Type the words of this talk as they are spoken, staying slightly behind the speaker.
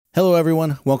Hello,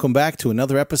 everyone. Welcome back to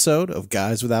another episode of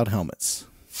Guys Without Helmets.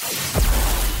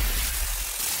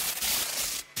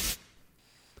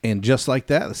 And just like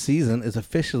that, the season is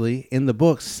officially in the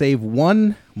books, save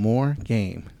one more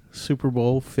game. Super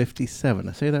Bowl 57. Did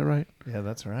I say that right? Yeah,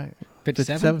 that's right.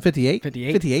 57? 58?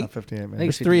 58? 58? Not 58, man.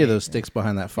 There's three of those sticks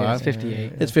behind that Yeah, five. it's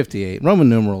 58. It's 58. Roman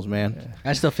numerals, man. Yeah.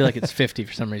 I still feel like it's 50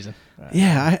 for some reason.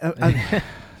 Yeah,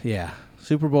 yeah.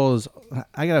 Super Bowl is,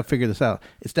 I got to figure this out.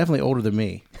 It's definitely older than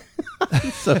me.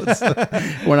 So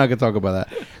we're not going to talk about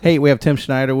that. Hey, we have Tim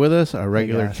Schneider with us, our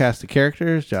regular cast of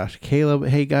characters, Josh, Caleb.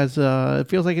 Hey, guys, it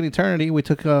feels like an eternity. We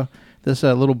took this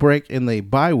little break in the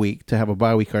bye week to have a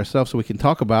bye week ourselves so we can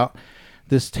talk about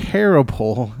this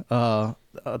terrible,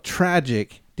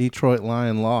 tragic Detroit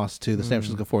Lion loss to the San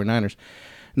Francisco 49ers.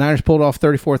 Niners pulled off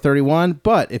 34-31,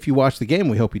 but if you watched the game,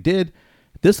 we hope you did,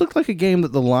 this looked like a game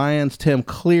that the Lions, Tim,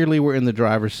 clearly were in the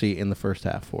driver's seat in the first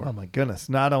half for. Oh, my goodness.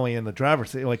 Not only in the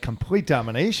driver's seat, like complete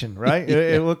domination, right?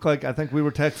 It looked like, I think we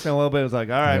were texting a little bit. It was like,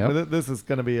 all right, well, this is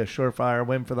going to be a surefire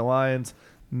win for the Lions.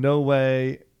 No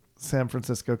way San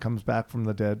Francisco comes back from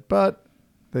the dead. But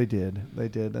they did. They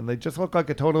did. And they just look like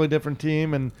a totally different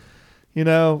team. And, you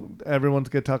know, everyone's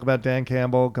going to talk about Dan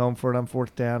Campbell going for it on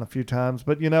fourth down a few times.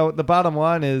 But, you know, the bottom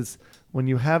line is, when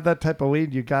you have that type of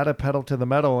lead, you got to pedal to the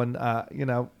metal. And, you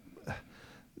know,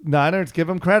 Niners, give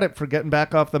them credit for getting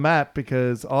back off the mat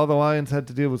because all the Lions had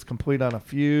to do was complete on a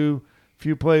few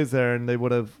plays there, and they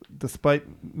would have, despite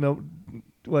no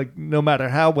matter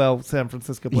how well San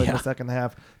Francisco played in the second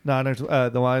half,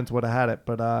 the Lions would have had it.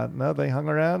 But no, they hung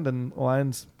around, and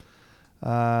Lions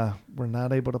were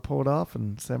not able to pull it off.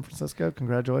 And San Francisco,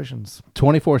 congratulations.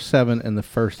 24-7 in the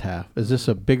first half. Is this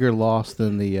a bigger loss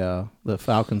than the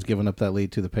Falcons giving up that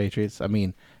lead to the Patriots? I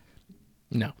mean,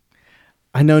 no.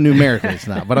 I know numerically it's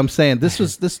not, but I'm saying this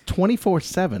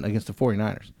 24-7 against the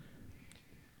 49ers.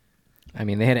 I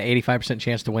mean, they had an 85%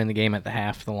 chance to win the game at the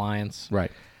half, the Lions.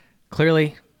 Right.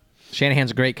 Clearly,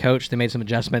 Shanahan's a great coach. They made some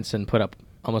adjustments and put up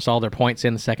almost all their points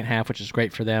in the second half, which is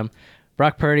great for them.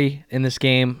 Brock Purdy in this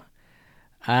game,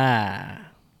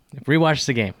 rewatch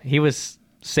the game. He was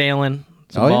sailing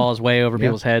some balls way over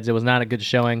people's heads. It was not a good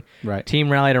showing. Right. Team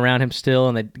rallied around him still,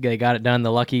 and they got it done.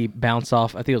 The lucky bounce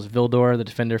off, I think it was Vildor, the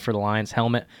defender for the Lions,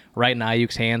 helmet right in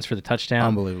Ayuk's hands for the touchdown.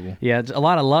 Unbelievable. Yeah, it's a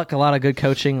lot of luck, a lot of good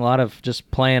coaching, a lot of just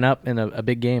playing up in a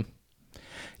big game.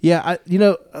 Yeah,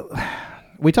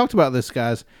 we talked about this,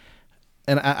 guys,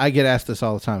 and I get asked this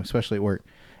all the time, especially at work.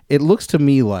 It looks to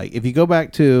me like if you go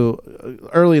back to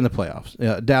early in the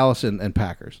playoffs, Dallas and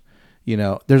Packers, you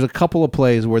know, there's a couple of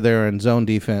plays where they're in zone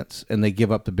defense and they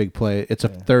give up the big play. It's a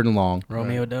third and long.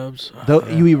 Romeo Doubs.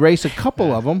 You erase a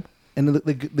couple of them, and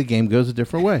the game goes a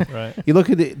different way. Right. You look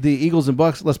at the Eagles and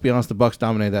Bucks. Let's be honest, the Bucks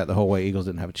dominated that the whole way. Eagles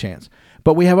didn't have a chance.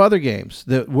 But we have other games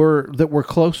that were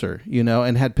closer, you know,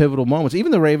 and had pivotal moments.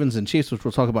 Even the Ravens and Chiefs, which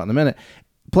we'll talk about in a minute.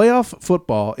 Playoff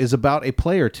football is about a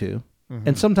play or two,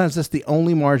 and sometimes that's the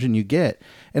only margin you get.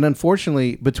 And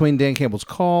unfortunately, between Dan Campbell's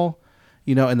call,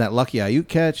 you know, and that lucky Ayuk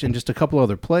catch, and just a couple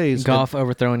other plays, Goff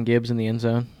overthrowing Gibbs in the end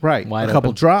zone, right? Wide a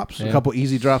couple open. drops, a couple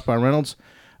easy drops by Reynolds.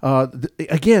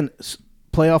 Again,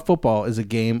 playoff football is a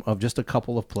game of just a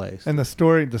couple of plays. And the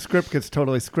script gets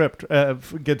totally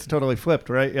flipped,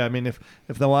 right? Yeah, I mean, if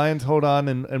the Lions hold on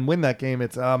and win that game,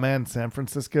 it's, oh, man, San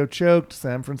Francisco choked.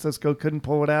 San Francisco couldn't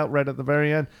pull it out right at the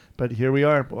very end. But here we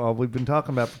are. All we've been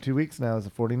talking about for 2 weeks now is the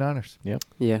 49ers. Yep.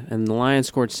 Yeah, and the Lions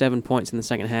scored 7 points in the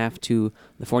second half to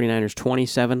the 49ers'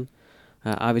 27.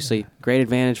 Obviously, great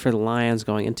advantage for the Lions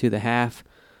going into the half.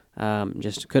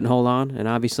 Just couldn't hold on. And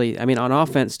obviously, I mean, on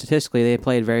offense, statistically, they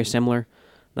played very similar.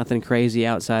 Nothing crazy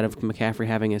outside of McCaffrey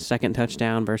having his second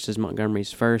touchdown versus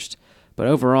Montgomery's first. But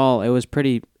overall, it was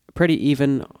pretty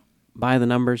even by the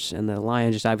numbers, and the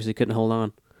Lions just obviously couldn't hold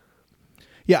on.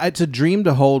 Yeah, it's a dream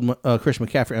to hold Chris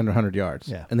McCaffrey under 100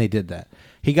 yards, and they did that.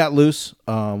 He got loose,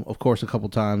 of course, a couple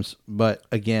times. But,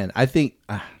 again, I think,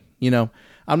 I'm not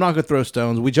going to throw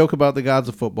stones. We joke about the gods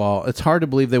of football. It's hard to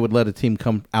believe they would let a team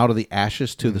come out of the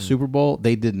ashes to the Super Bowl.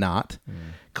 They did not.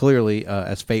 Clearly,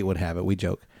 as fate would have it, we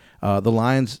joke. The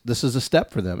Lions, this is a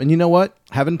step for them. And you know what?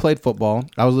 Having played football,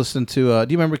 I was listening to,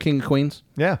 do you remember King of Queens?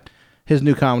 Yeah. His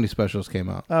new comedy specials came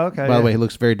out. Oh, okay. By the way, he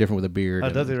looks very different with a beard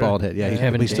and does he bald really? head. Yeah, Yeah.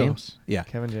 Kevin he's James. Still, yeah.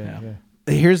 Kevin James,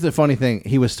 Here's the funny thing.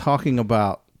 He was talking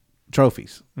about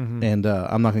trophies, and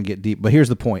I'm not going to get deep, but here's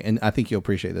the point, and I think you'll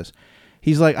appreciate this.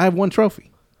 He's like, I have one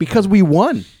trophy because we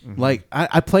won. Like,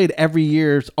 I played every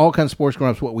year, all kinds of sports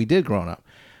growing up, is what we did growing up.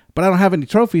 But I don't have any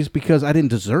trophies because I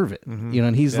didn't deserve it. You know,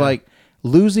 and he's like,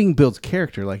 losing builds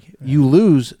character. Like, you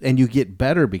lose and you get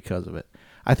better because of it.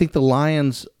 I think the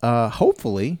Lions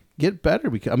hopefully get better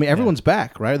because, I mean, everyone's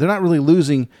back, right? They're not really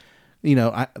losing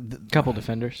couple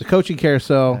defenders. The coaching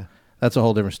carousel, that's a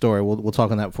whole different story. We'll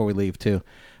talk on that before we leave too.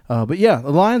 But yeah,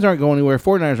 the Lions aren't going anywhere.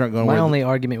 49ers aren't going anywhere. My only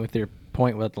argument with your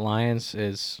point with the Lions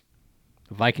is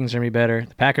the Vikings are going to be better.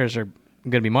 The Packers are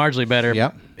going to be marginally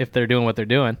better if they're doing what they're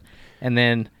doing. And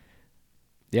then,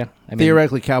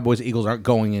 theoretically, Cowboys, Eagles aren't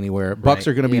going anywhere. Bucks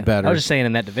are going to be better. I was just saying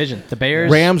in that division. The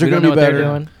Bears, Rams are going to be better.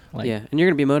 Doing. And you're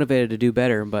going to be motivated to do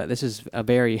better, but this is a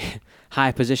very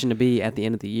high position to be at the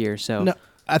end of the year. So no,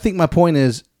 I think my point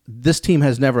is this team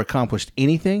has never accomplished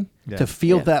anything. To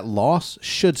feel that loss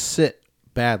should sit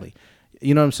badly.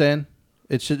 You know what I'm saying?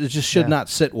 It just should not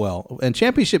sit well. And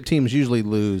championship teams usually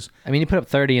lose. I mean, you put up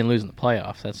 30 and lose in the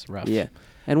playoffs. That's rough. Yeah.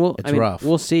 And rough.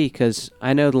 We'll see, because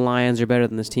I know the Lions are better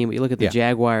than this team, but you look at the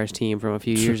Jaguars team from a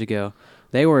few years ago.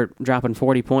 They were dropping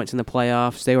 40 points in the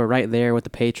playoffs. They were right there with the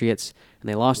Patriots, and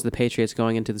they lost to the Patriots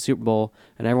going into the Super Bowl,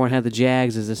 and everyone had the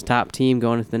Jags as this top team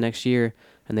going into the next year,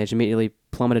 and they just immediately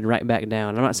plummeted right back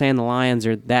down. I'm not saying the Lions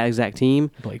are that exact team,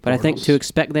 but I think to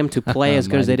expect them to play as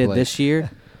good as they did this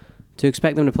year,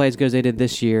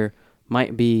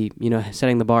 might be,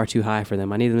 setting the bar too high for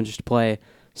them. I need them just to play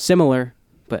similar,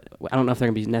 but I don't know if they're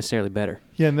going to be necessarily better.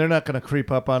 Yeah, and they're not going to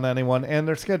creep up on anyone, and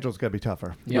their schedule's going to be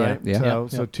tougher. Right?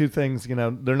 So two things, they're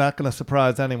not going to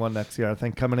surprise anyone next year. I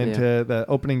think coming into the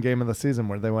opening game of the season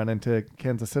where they went into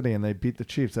Kansas City and they beat the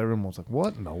Chiefs, everyone was like,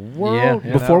 what in the world?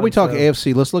 Yeah. Before we talk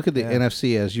AFC, let's look at the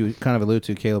NFC, as you kind of allude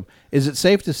to, Caleb. Is it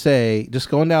safe to say, just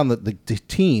going down the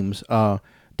teams,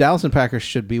 Dallas and Packers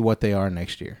should be what they are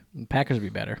next year? Packers will be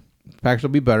better. Packers will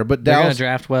be better, but they're Dallas going to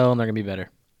draft well, and they're going to be better.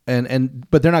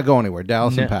 But they're not going anywhere.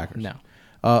 Dallas and Packers.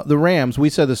 No. The Rams, we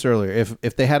said this earlier.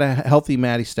 If they had a healthy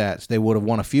Matty Stats, they would have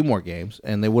won a few more games,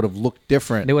 and they would have looked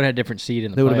different. They would have had a different seed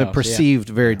in the playoffs. They would have been perceived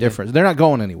very different. They're not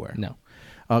going anywhere. No.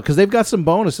 Because they've got some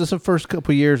bonus. This is the first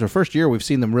couple of years, or first year, we've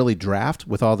seen them really draft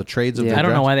with all the trades of their I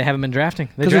don't know why they haven't been drafting.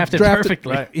 They drafted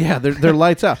perfectly. Right. Yeah, they're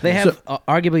lights out. They have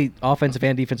arguably offensive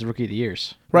and defensive rookie of the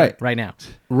years. Right now.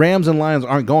 Rams and Lions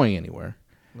aren't going anywhere.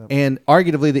 Nope. And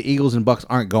arguably the Eagles and Bucks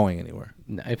aren't going anywhere.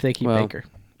 No, if they keep Baker.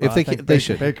 They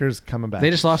should. Baker's coming back. They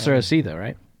just lost their OC, though,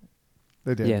 right?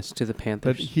 They did. Yes, to the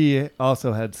Panthers. But he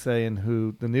also had say in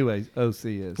who the new OC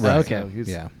is. Right. Okay.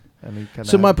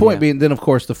 So my point being, then, of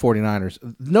course, the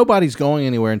 49ers. Nobody's going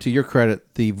anywhere. And to your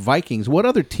credit, the Vikings, what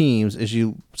other teams, as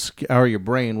you scour your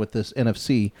brain with this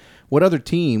NFC, what other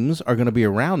teams are going to be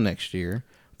around next year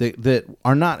that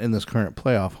are not in this current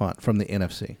playoff hunt from the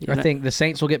NFC? I think the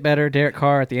Saints will get better. Derek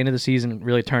Carr, at the end of the season,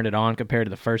 really turned it on compared to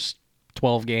the first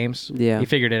 12 games. Yeah. He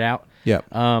figured it out. Yeah.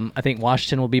 I think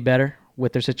Washington will be better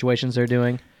with their situations they're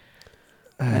doing.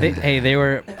 They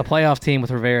were a playoff team with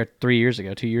Rivera 2 years ago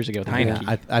with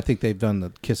Heineke. I think they've done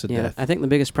the kiss of death. I think the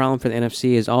biggest problem for the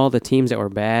NFC is all the teams that were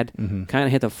bad kind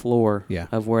of hit the floor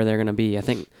of where they're going to be. I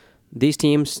think these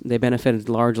teams, they benefited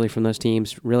largely from those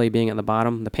teams really being at the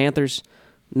bottom. The Panthers,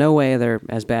 no way they're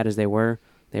as bad as they were.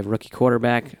 They have a rookie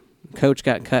quarterback. Coach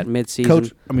got cut mid-season.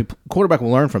 Quarterback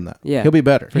will learn from that. Yeah. He'll be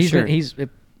better. He's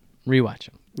rewatch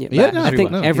him. I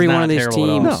think every one of these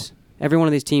teams, every one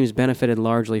of these teams benefited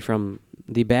largely from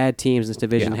the bad teams in this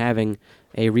division having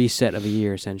a reset of a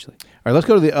year, essentially. All right, let's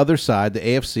go to the other side, the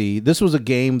AFC. This was a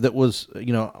game that was,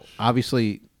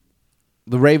 obviously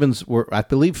the Ravens were, I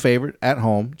believe, favored at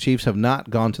home. Chiefs have not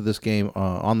gone to this game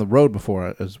on the road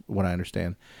before, is what I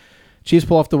understand. Chiefs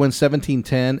pull off the win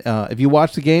 17-10. If you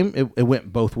watch the game, it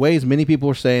went both ways. Many people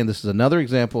are saying this is another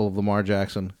example of Lamar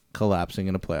Jackson collapsing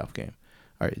in a playoff game.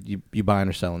 All right, you buying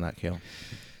or selling that, Kale?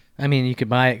 I mean, you could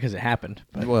buy it because it happened.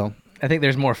 But well, I think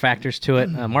there's more factors to it.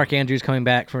 Mark Andrews coming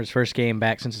back from his first game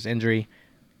back since his injury.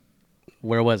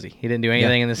 Where was he? He didn't do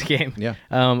anything in this game. Yeah.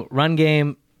 Run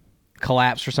game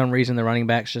collapsed for some reason. The running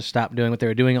backs just stopped doing what they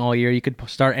were doing all year. You could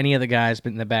start any of the guys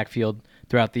in the backfield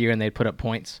throughout the year, and they'd put up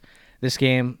points. This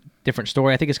game, different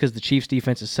story. I think it's because the Chiefs'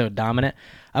 defense is so dominant.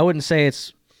 I wouldn't say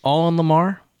it's all on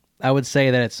Lamar. I would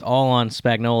say that it's all on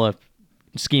Spagnuolo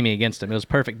scheming against him. It was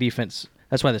perfect defense.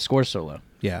 That's why the score's so low.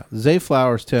 Yeah. Zay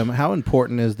Flowers, Tim, how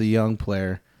important is the young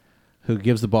player who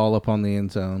gives the ball up on the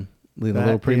end zone, leading a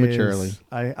little prematurely?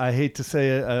 I hate to say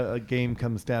a game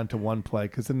comes down to one play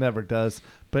because it never does.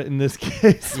 But in this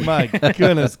case, my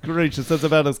goodness gracious, that's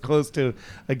about as close to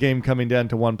a game coming down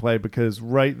to one play because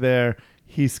right there,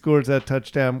 he scores that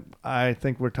touchdown. I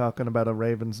think we're talking about a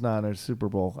Ravens-Niners Super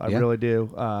Bowl. I really do.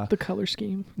 The color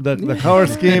scheme. The color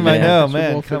scheme, I know,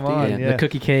 man. Come on. The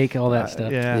cookie cake, all that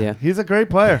stuff. Yeah. He's a great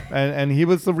player. And he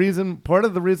was part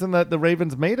of the reason that the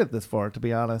Ravens made it this far, to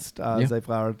be honest, Zay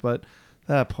Flowers. But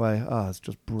that play, it's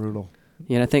just brutal.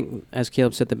 Yeah, and I think, as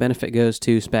Caleb said, the benefit goes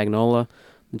to Spagnuolo.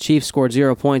 The Chiefs scored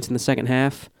 0 points in the second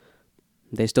half.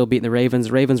 They still beat the Ravens.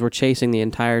 The Ravens were chasing the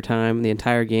entire time, the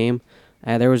entire game.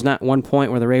 There was not one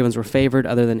point where the Ravens were favored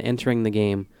other than entering the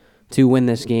game to win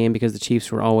this game because the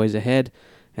Chiefs were always ahead.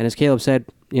 And as Caleb said,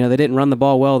 they didn't run the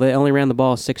ball well. They only ran the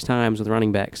ball 6 times with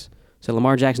running backs. So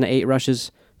Lamar Jackson had 8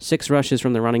 rushes, 6 rushes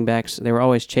from the running backs. They were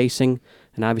always chasing,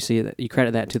 and obviously you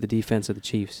credit that to the defense of the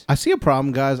Chiefs. I see a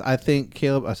problem, guys. I think,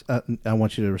 Caleb, I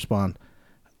want you to respond.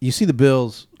 You see the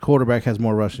Bills quarterback has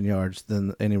more rushing yards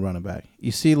than any running back.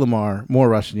 You see Lamar, more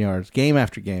rushing yards, game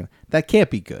after game. That can't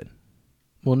be good.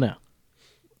 Well, no.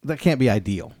 That can't be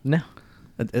ideal. No.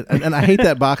 And I hate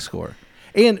that box score.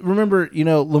 And remember,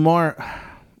 Lamar,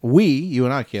 you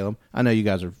and I, Caleb, I know you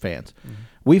guys are fans. Mm-hmm.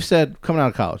 We've said, coming out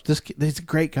of college, he's a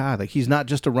great guy. Like, he's not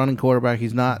just a running quarterback.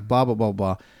 He's not blah, blah, blah,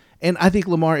 blah. And I think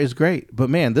Lamar is great.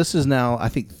 But, man, this is now, I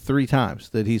think, 3 times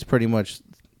that he's pretty much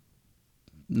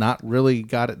not really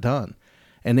got it done.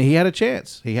 And he had a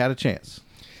chance.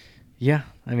 Yeah.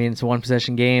 I mean, it's a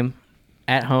one-possession game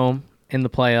at home in the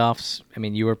playoffs. I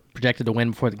mean, you were projected to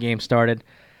win before the game started.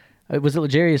 Was it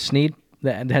L'Jarius Sneed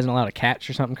that hasn't allowed a catch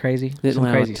or something crazy? Didn't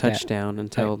allow crazy a touchdown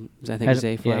until, I think,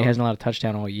 Zay Flowers. Yeah, he hasn't allowed a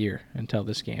touchdown all year until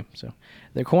this game. So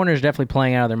the corner is definitely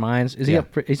playing out of their minds.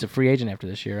 He's a free agent after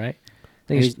this year, right? I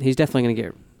think he's definitely going to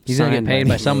get He's going to get paid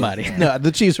by somebody. No,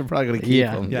 the Chiefs are probably going to keep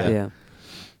him.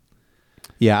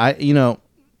 Yeah.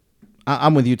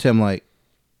 I'm with you, Tim. Like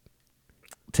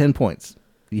 10 points.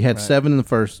 You had 7 in the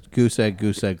first. Goose egg, 3.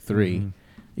 Mm-hmm.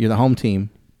 You're the home team.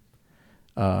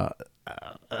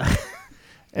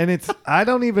 And I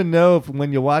don't even know if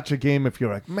when you watch a game, if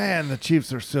you're like, man, the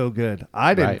Chiefs are so good.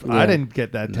 I didn't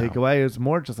get that takeaway. It was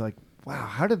more just like, wow,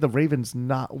 how did the Ravens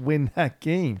not win that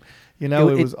game? It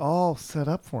was all set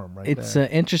up for them there. It's an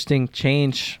interesting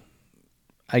change,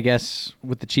 I guess,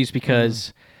 with the Chiefs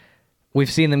because we've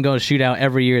seen them go to shootout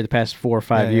every year the past 4 or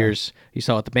 5 years. You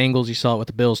saw it with the Bengals. You saw it with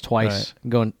the Bills twice,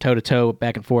 going toe-to-toe,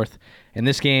 back and forth. In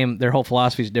this game, their whole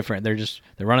philosophy is different. They're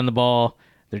running the ball.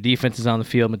 Their defense is on the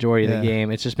field majority of the game.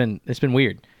 It's been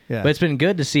weird. Yeah. But it's been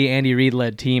good to see Andy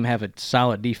Reid-led team have a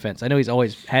solid defense. I know he's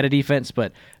always had a defense,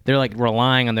 but they're like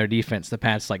relying on their defense the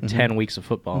past 10 weeks of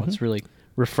football. Mm-hmm. It's really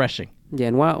refreshing. Yeah,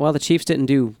 and while the Chiefs didn't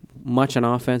do much on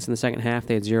offense in the second half,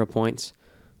 they had 0 points.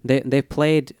 They've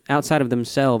played outside of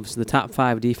themselves the top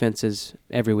 5 defenses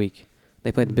every week.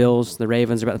 They played the Bills, the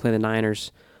Ravens, they're about to play the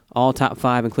Niners, all top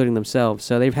 5, including themselves.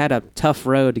 So they've had a tough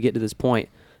road to get to this point.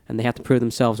 And they have to prove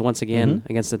themselves once again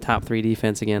against the top 3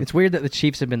 defense again. It's weird that the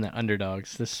Chiefs have been the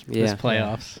underdogs this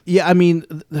playoffs. Yeah, I mean,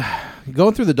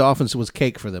 going through the Dolphins was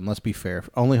cake for them, let's be fair.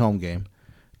 Only home game.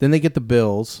 Then they get the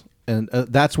Bills, and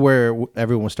that's where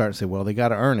everyone was starting to say, well, they got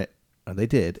to earn it. They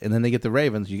did. And then they get the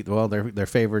Ravens. They're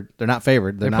favored. They're not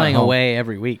favored. They're playing away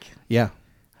every week. Yeah.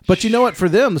 But you know what? For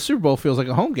them, the Super Bowl feels like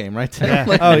a home game, right?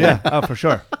 Yeah. Oh, for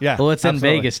sure. Yeah. Well, it's absolutely.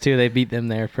 In Vegas, too. They beat them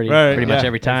there pretty much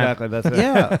every time. Exactly. That's it.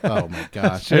 Yeah. Oh, my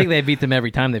gosh. I think they beat them every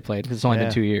time they played because it's only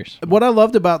been 2 years. What I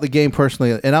loved about the game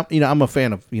personally, and I'm a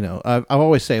fan of, I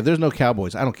always say, if there's no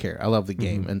Cowboys, I don't care. I love the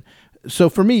game. And so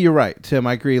for me, you're right, Tim.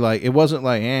 I agree. Like, it wasn't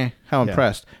like, how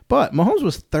impressed. But Mahomes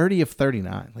was 30 of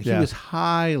 39. He was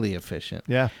highly efficient.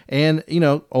 Yeah. And,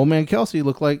 old man Kelsey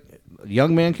looked like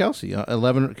young man Kelsey,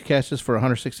 11 catches for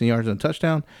 116 yards and a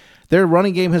touchdown. Their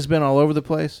running game has been all over the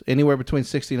place. Anywhere between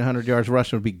 60 and 100 yards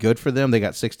rushing would be good for them. They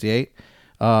got 68.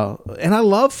 And I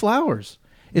love Flowers.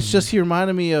 It's just he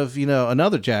reminded me of,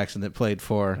 another Jackson that played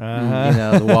for,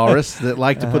 the Walrus that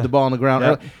liked to put the ball on the ground.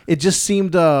 Yep. It just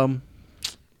seemed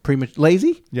pretty much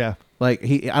lazy. Yeah. Like,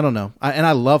 I don't know. And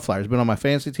I love Flowers. Been on my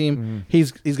fantasy team. Mm-hmm.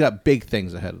 He's got big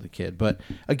things ahead of the kid. But,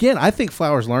 again, I think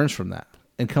Flowers learns from that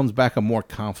and comes back a more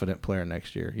confident player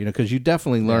next year, because you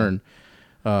definitely learn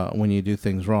when you do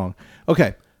things wrong.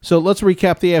 Okay, so let's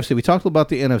recap the AFC. We talked about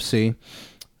the NFC.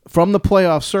 From the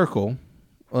playoff circle,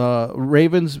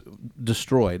 Ravens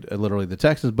destroyed literally the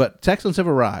Texans, but Texans have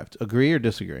arrived. Agree or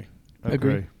disagree?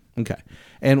 Agree. Okay.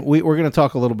 And we're going to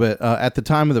talk a little bit. At the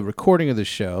time of the recording of this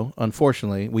show,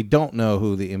 unfortunately, we don't know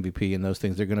who the MVP and those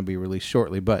things are going to be released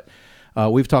shortly, but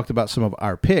we've talked about some of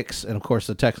our picks, and, of course,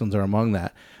 the Texans are among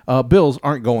that. Bills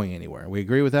aren't going anywhere. We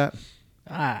agree with that?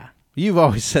 You've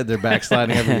always said they're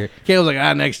backsliding every year. Caleb's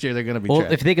like, next year they're going to be trash.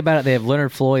 If you think about it, they have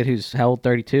Leonard Floyd, who's how old,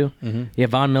 32? Mm-hmm. You have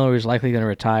Von Miller, who's likely going to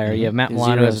retire. Mm-hmm. You have Matt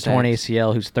Milano, who has a torn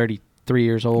ACL, who's 33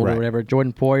 years old or whatever.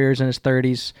 Jordan Poyer's in his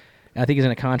 30s. I think he's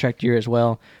in a contract year as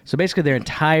well. So basically their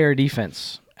entire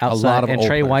defense outside, and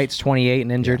Trey White's 28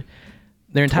 and injured.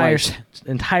 Their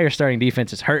entire starting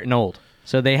defense is hurt and old.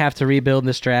 So they have to rebuild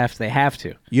this draft. They have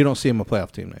to. You don't see them a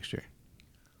playoff team next year.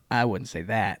 I wouldn't say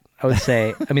that. I would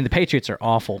say, the Patriots are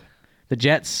awful. The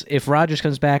Jets, if Rodgers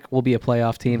comes back, will be a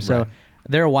playoff team. So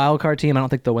They're a wild card team. I don't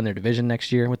think they'll win their division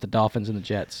next year with the Dolphins and the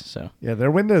Jets. So yeah,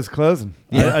 their window is closing.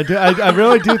 Yeah, I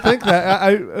really do think that.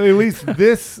 At least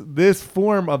this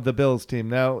form of the Bills team.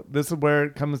 Now, this is where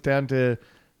it comes down to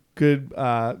good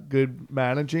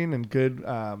managing and good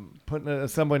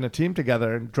assembling a team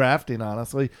together and drafting,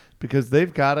 honestly, because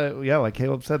they've got to, like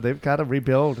Caleb said, they've got to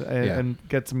rebuild and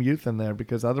get some youth in there,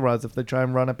 because otherwise, if they try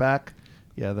and run it back,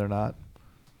 they're not.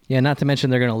 Yeah, not to mention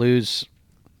they're going to lose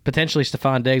potentially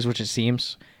Stephon Diggs, which it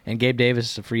seems, and Gabe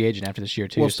Davis is a free agent after this year,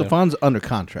 too. Well, Stephon's under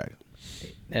contract.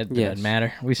 It doesn't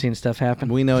matter. We've seen stuff happen.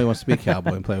 We know he wants to be a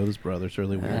Cowboy and play with his brother. It's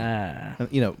really weird.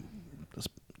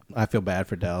 I feel bad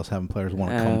for Dallas having players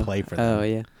want to come play for them. Oh,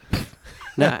 yeah.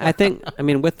 No, I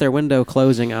mean, with their window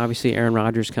closing, obviously Aaron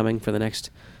Rodgers coming for the next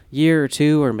year or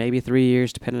 2 or maybe 3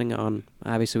 years, depending on,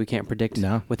 obviously we can't predict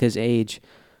with his age.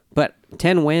 But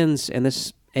 10 wins in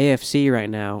this AFC right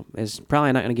now is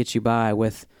probably not going to get you by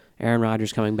with Aaron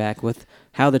Rodgers coming back. With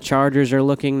how the Chargers are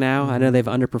looking now, I know they've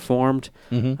underperformed.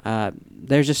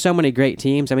 There's just so many great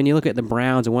teams. I mean, you look at the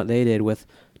Browns and what they did with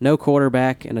no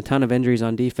quarterback and a ton of injuries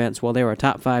on defense. Well, they were a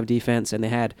top 5 defense, and they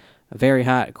had a very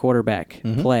hot quarterback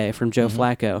play from Joe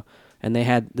Flacco, and they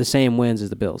had the same wins as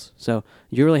the Bills. So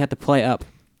you really have to play up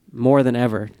more than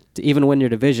ever to even win your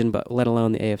division, but let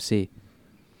alone the AFC.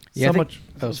 Yeah,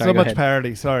 so much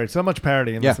parity. Sorry, so much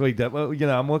parity in this league that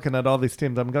I'm looking at all these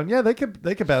teams. I'm going, they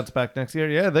could bounce back next year.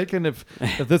 Yeah, they can if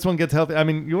this one gets healthy. I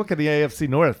mean, you look at the AFC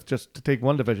North just to take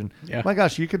one division. Yeah. My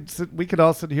gosh, we could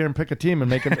all sit here and pick a team and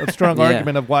make a strong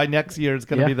argument of why next year is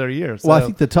going to be their year. So. Well, I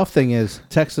think the tough thing is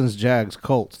Texans, Jags,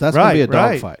 Colts. That's going to be a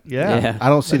dogfight. Yeah. I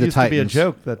don't see the Titans. To be a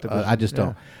joke, that division. I just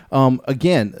don't.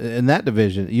 Again, in that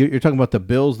division, you're talking about the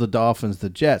Bills, the Dolphins, the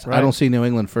Jets. Right. I don't see New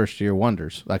England first-year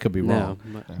wonders. I could be wrong.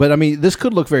 But, I mean, this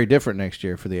could look very different next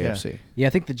year for the AFC. Yeah, I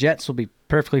think the Jets will be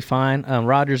perfectly fine.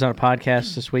 Rodgers on a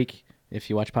podcast this week,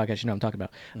 if you watch podcasts, you know what I'm talking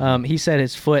about. He said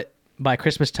his foot, by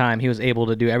Christmas time, he was able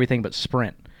to do everything but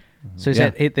sprint. So he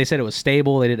said they said it was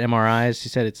stable. They did MRIs. He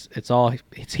said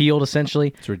it's healed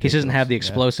essentially. He doesn't have the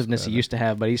explosiveness he used to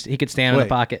have, but he could stand in the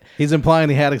pocket. He's implying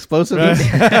he had explosiveness.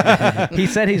 He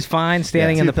said he's fine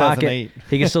standing in the pocket.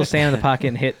 He can still stand in the pocket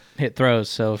and hit throws.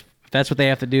 So if that's what they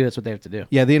have to do, that's what they have to do.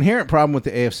 Yeah, the inherent problem with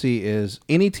the AFC is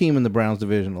any team in the Browns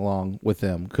division along with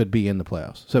them could be in the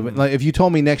playoffs. So like, if you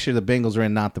told me next year the Bengals are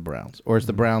in, not the Browns, or it's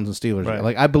the Browns and Steelers,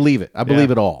 like I believe it. I believe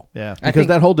it all. Yeah, because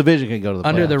that whole division can go to the playoffs.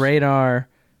 Under the radar,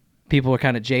 people are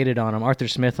kind of jaded on him. Arthur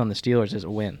Smith on the Steelers is a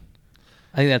win.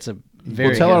 I think that's a very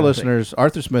Well, tell our listeners,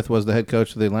 Arthur Smith was the head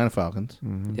coach of the Atlanta Falcons.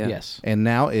 Yes. And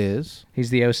now is? He's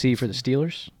the OC for the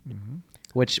Steelers,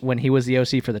 which when he was the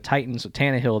OC for the Titans with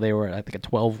Tannehill, they were, I think, a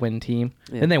 12-win team.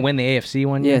 Then they win the AFC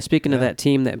one year. Yeah, speaking of that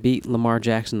team that beat Lamar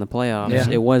Jackson in the playoffs,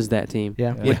 it was that team.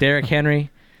 Yeah, with Derrick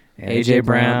Henry, A.J.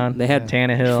 Brown. They had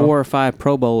Tannehill. 4 or 5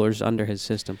 Pro Bowlers under his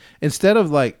system. Instead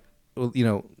of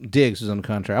Diggs is on the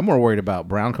contract. I'm more worried about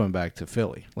Brown coming back to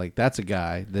Philly. Like, that's a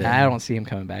guy that I don't see him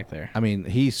coming back there. I mean,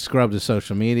 he scrubbed his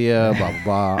social media, blah, blah,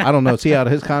 blah. I don't know. Is he out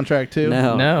of his contract, too?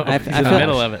 No. I he's in the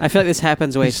middle of it. I feel like this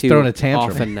happens way too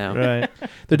often now. Right.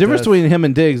 The difference between him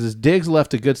and Diggs is Diggs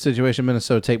left a good situation in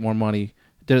Minnesota, take more money,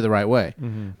 did it the right way.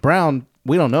 Brown,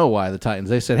 we don't know why the Titans.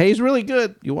 They said, hey, he's really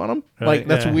good. You want him? Right. Like,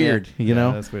 that's weird, you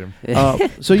know? That's weird.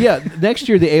 So, next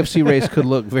year the AFC race could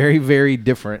look very, very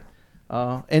different.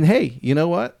 And, hey, you know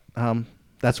what?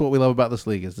 That's what we love about this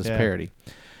league is this parity.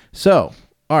 So,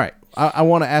 all right, I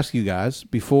want to ask you guys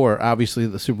before, obviously,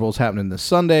 the Super Bowl's happening this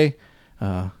Sunday.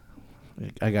 I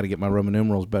got to get my Roman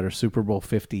numerals better. Super Bowl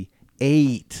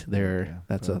 58 there.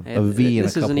 That's a V and a couple.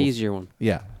 This is an easier one.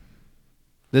 Yeah.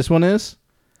 This one is?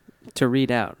 To read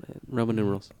out Roman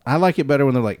numerals. I like it better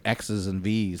when they're like X's and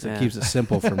V's. It keeps it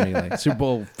simple for me. Like Super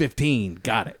Bowl 15,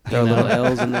 got it. Throw little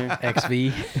L's in there.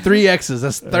 XV. 3 X's,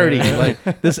 that's 30.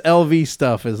 Like this LV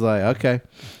stuff is like, okay.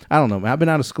 I don't know, man. I've been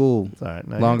out of school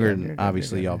longer than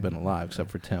obviously y'all been alive, except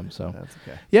for Tim. So that's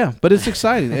okay. Yeah, but it's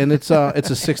exciting. And it's a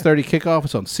 6:30 kickoff.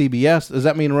 It's on CBS. Does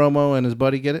that mean Romo and his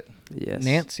buddy get it? Yes.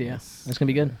 Nance, yeah. That's gonna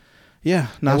be good. Yeah,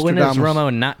 when has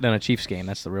Romo not done a Chiefs game?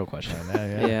 That's the real question.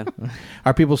 Yeah.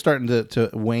 Are people starting to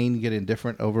wane, get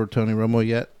indifferent over Tony Romo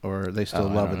yet, or are they still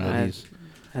loving that he's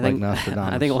like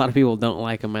Nostradamus? I think a lot of people don't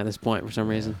like him at this point for some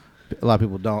reason. A lot of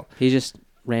people don't. He just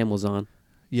rambles on.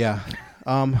 Yeah.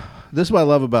 This is what I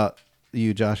love about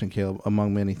you, Josh and Caleb,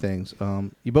 among many things.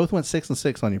 You both went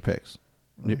 6-6 on your picks.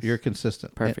 You're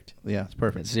consistent. Perfect. Yeah, it's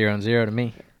perfect. It's 0-0 to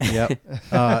me.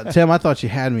 Yep. Tim, I thought you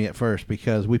had me at first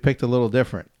because we picked a little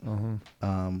different.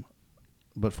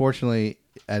 But fortunately,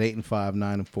 at 8-5,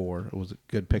 9-4, it was a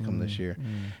good pick 'em this year.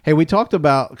 Hey, we talked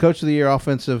about Coach of the Year,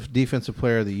 Offensive, Defensive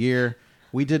Player of the Year.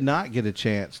 we did not get a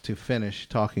chance to finish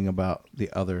talking about the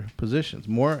other positions,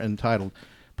 more entitled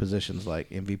positions like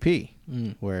MVP,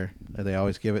 where they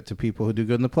always give it to people who do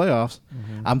good in the playoffs.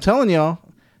 Mm-hmm. I'm telling y'all,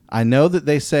 I know that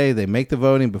they say they make the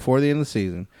voting before the end of the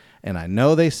season, and I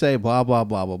know they say blah, blah,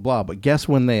 blah, blah, blah, but guess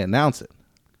when they announce it?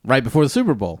 Right before the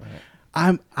Super Bowl.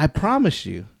 Right. I promise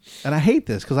you, and I hate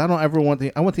this because I don't ever want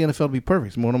I want the NFL to be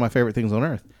perfect. It's one of my favorite things on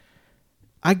earth.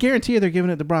 I guarantee you they're giving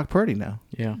it to Brock Purdy now.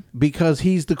 Yeah. Because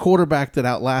he's the quarterback that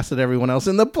outlasted everyone else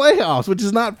in the playoffs, which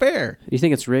is not fair. You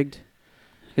think it's rigged?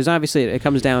 Because obviously it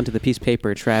comes down to the piece of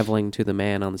paper traveling to the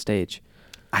man on the stage.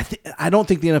 I don't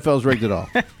think the NFL is rigged at all.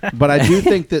 But I do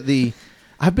think that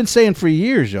I've been saying for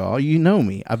years, y'all, you know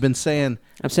me. I've been saying,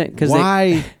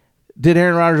 why did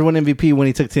Aaron Rodgers win MVP when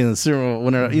he took the team to the Super Bowl?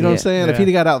 You know what I'm saying? If he'd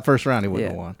got out the first round, he wouldn't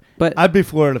have won. But I'd be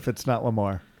floored if it's not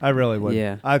Lamar. I really would.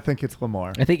 Yeah. I think it's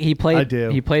Lamar. I think he played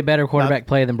better quarterback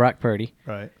play than Brock Purdy.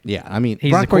 Right. Yeah, I mean,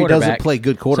 He's Brock Purdy doesn't play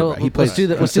good quarterback. So he plays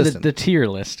let's do the tier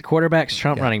list. Quarterbacks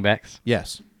trump running backs.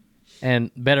 Yes.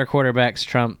 And better quarterbacks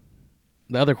trump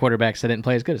the other quarterbacks that didn't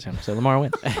play as good as him. So Lamar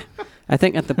wins. I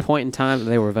think at the point in time that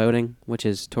they were voting, which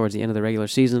is towards the end of the regular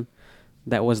season,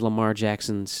 that was Lamar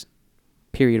Jackson's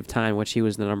period of time, which he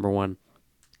was the number one.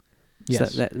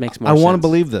 Yes. So that makes more sense. I want to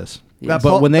believe this. Yeah.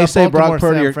 But when they say Brock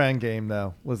Purdy, San Fran game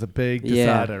though was a big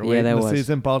decider. Yeah, that the was.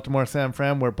 Season Baltimore San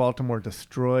Fran, where Baltimore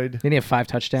destroyed. Didn't he have 5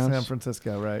 touchdowns? San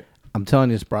Francisco, right? I'm telling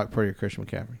you, it's Brock Purdy or Christian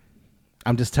McCaffrey.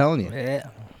 I'm just telling you. Yeah.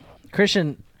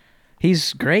 Christian,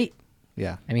 he's great.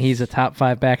 Yeah. I mean, he's a top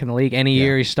 5 back in the league. Any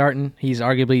year he's starting, he's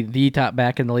arguably the top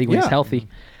back in the league when he's healthy.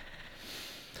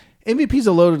 MVP's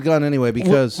a loaded gun anyway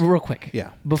because... Real quick.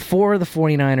 Yeah. Before the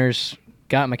 49ers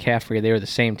got McCaffrey, they were the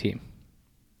same team.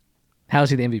 How's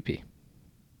he the MVP?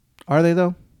 Are they,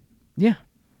 though? Yeah.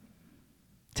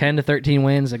 10 to 13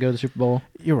 wins that go to the Super Bowl.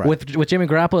 You're right. With Jimmy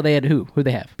Garoppolo, they had who? Who'd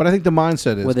they have? But I think the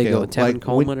mindset is... Would they go with Tevin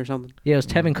Coleman or something? Yeah, it was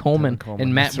Tevin Coleman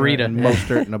and Matt Breida. And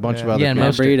Mostert and a bunch of other and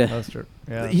people. Mostert.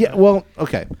 Yeah, well,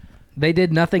 okay. They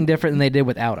did nothing different than they did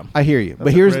without him. I hear you.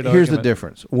 But here's the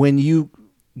difference. When you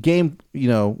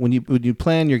when you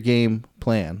plan your game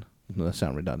plan, that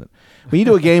sounds redundant. When you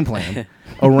do a game plan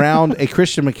around a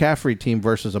Christian McCaffrey team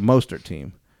versus a Mostert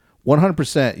team,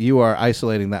 100% you are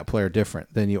isolating that player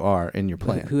different than you are in your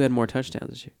plan. Who had more touchdowns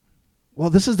this year? Well,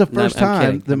 this is the first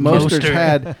time that Mostert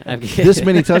had this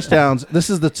many touchdowns. This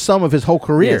is the sum of his whole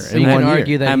career Yes, in you 1 can year.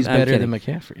 argue that he's I'm better kidding. than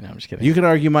McCaffrey. No, I'm just kidding. You could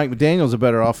argue Mike McDaniel's a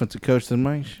better offensive coach than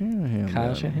Mike Shanahan.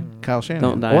 Kyle Shanahan?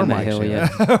 Don't die or on that Mike hill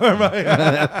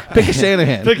Shanahan. yet. Pick a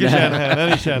Shanahan. Pick a Shanahan.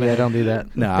 Any Shanahan. Yeah, don't do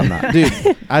that. No, I'm not.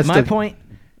 Dude, My point,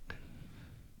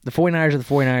 the 49ers are the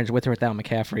 49ers with or without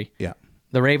McCaffrey. Yeah.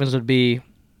 The Ravens would be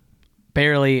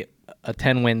barely a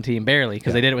 10-win team, barely,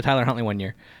 because they did it with Tyler Huntley 1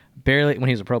 year. Barely, when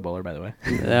he was a Pro Bowler, by the way.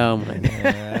 Oh, my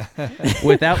God.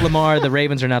 Without Lamar, the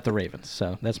Ravens are not the Ravens.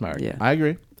 So that's my argument. Yeah. I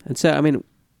agree. And so, I mean,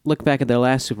 look back at their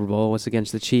last Super Bowl. Was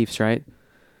against the Chiefs, right?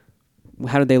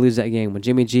 How did they lose that game? When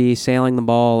Jimmy G sailing the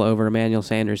ball over Emmanuel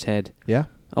Sanders' head. Yeah.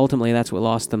 Ultimately, that's what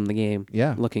lost them the game.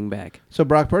 Yeah. Looking back. So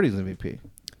Brock Purdy's MVP.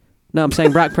 No, I'm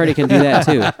saying Brock Purdy can do that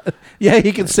too. Yeah,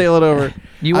 he can sail it over.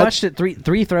 You watched it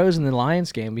three throws in the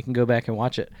Lions game. We can go back and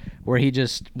watch it. Where he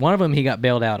one of them he got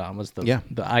bailed out on was the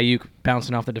Ayuk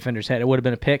bouncing off the defender's head. It would have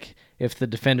been a pick if the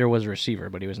defender was a receiver,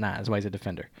 but he was not. That's why he's a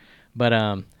defender.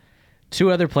 But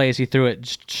 2 other plays he threw it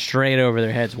straight over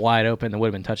their heads, wide open. That would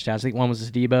have been touchdowns. I think one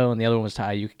was to Debo and the other one was to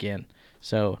Ayuk again.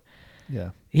 So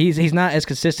yeah, he's not as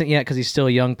consistent yet because he's still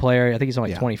a young player. I think he's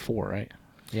only 24, right?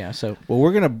 Yeah, so... Well,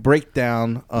 we're going to break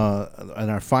down in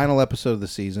our final episode of the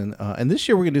season. And this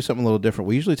year we're going to do something a little different.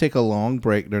 We usually take a long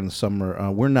break during the summer.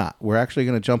 We're not. We're actually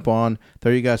going to jump on,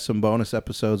 throw you guys some bonus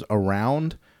episodes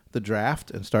around the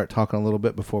draft and start talking a little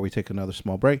bit before we take another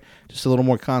small break. Just a little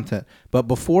more content. But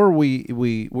before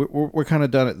we're kind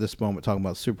of done at this moment talking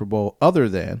about the Super Bowl, other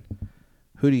than,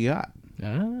 who do you got?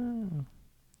 I'm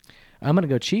going to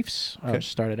go Chiefs. Okay. I'll just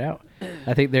start it out.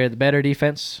 I think they're the better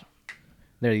defense.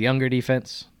 They're the younger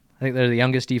defense. I think they're the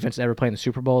youngest defense to ever play in the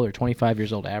Super Bowl. They're 25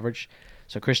 years old average.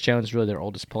 So Chris Jones is really their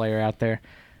oldest player out there.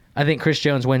 I think Chris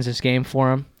Jones wins this game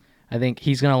for him. I think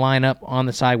he's going to line up on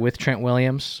the side with Trent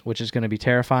Williams, which is going to be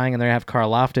terrifying, and they're going to have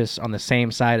Karlaftis on the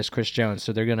same side as Chris Jones.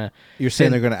 So they're going to... You're saying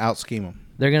they're going to out-scheme him.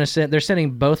 They're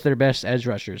sending both their best edge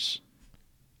rushers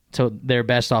to their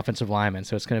best offensive linemen.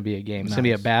 So it's going to be a game. It's going to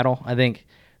be a battle. I think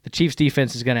the Chiefs'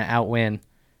 defense is going to outwin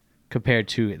compared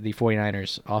to the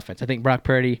 49ers offense. I think Brock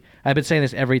Purdy, I've been saying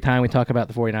this every time we talk about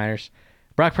the 49ers,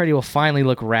 Brock Purdy will finally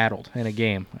look rattled in a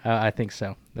game. I think so.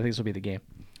 I think this will be the game.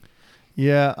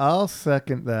 Yeah, I'll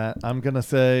second that. I'm going to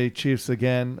say Chiefs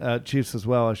again. Chiefs as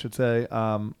well, I should say.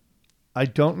 I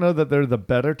don't know that they're the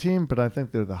better team, but I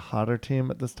think they're the hotter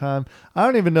team at this time. I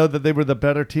don't even know that they were the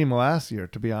better team last year,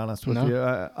 to be honest with you.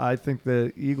 I think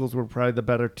the Eagles were probably the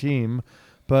better team.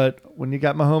 But when you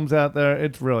got Mahomes out there,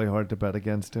 it's really hard to bet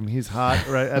against him. He's hot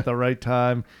right at the right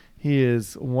time. He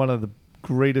is one of the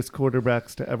greatest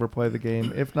quarterbacks to ever play the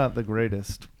game, if not the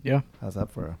greatest. Yeah. How's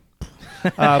that for a...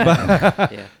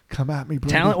 but come at me,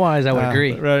 Brady. Talent-wise, I would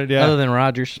agree. Right, yeah. Other than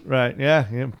Rodgers. Right,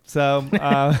 yeah. So,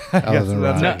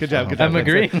 that's good job. I'm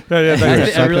agreeing.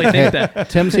 Yeah, I really think that.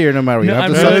 Tim's here no matter what. You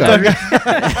have to suck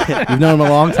up. You've known him a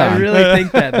long time. I really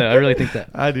think that, though. I really think that.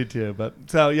 I do, too. But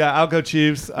so, yeah, I'll go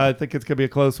Chiefs. I think it's going to be a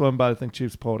close one, but I think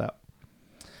Chiefs pull it out.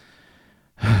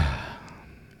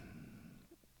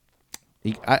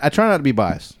 I try not to be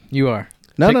biased. You are.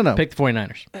 No. Pick the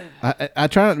 49ers. I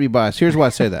try not to be biased. Here's why I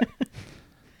say that.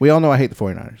 We all know I hate the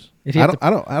 49ers. I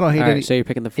don't hate any. So you're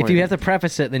picking the 49ers. If you have to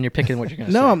preface it, then you're picking what you're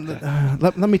going to say. No,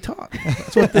 let me talk.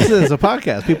 That's what this is, a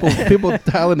podcast. People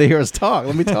dial in to hear us talk.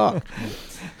 Let me talk.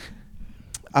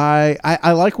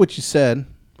 I like what you said.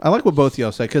 I like what both of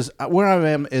y'all said, because where I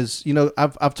am is,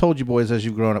 I've told you boys as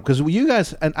you've grown up, because you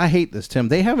guys, and I hate this, Tim,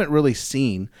 they haven't really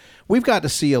seen. We've got to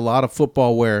see a lot of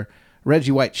football where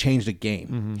Reggie White changed a game.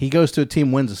 Mm-hmm. He goes to a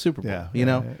team, wins a Super Bowl.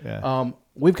 Yeah.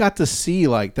 We've got to see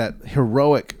like that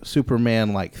heroic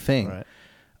Superman like thing.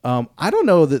 Right. I don't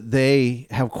know that they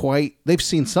have quite. They've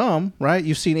seen some, right?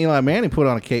 You've seen Eli Manning put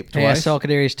on a cape twice. Yeah, I saw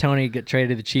Kadarius Toney get traded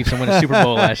to the Chiefs and win a Super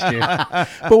Bowl last year.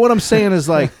 But what I'm saying is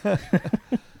like.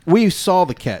 We saw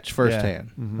the catch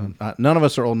firsthand. Yeah. Mm-hmm. None of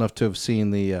us are old enough to have seen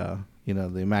the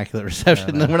Immaculate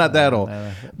Reception. We're not that old.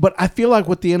 But I feel like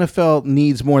what the NFL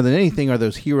needs more than anything are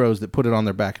those heroes that put it on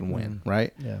their back and win,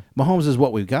 right? Yeah. Mahomes is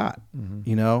what we've got.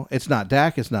 Mm-hmm. It's not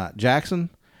Dak. It's not Jackson.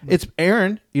 It's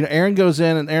Aaron. Aaron goes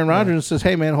in and Aaron Rodgers says,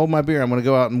 hey, man, hold my beer. I'm going to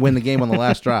go out and win the game on the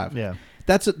last drive. Yeah.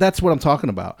 That's what I'm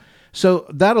talking about. So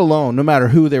that alone, no matter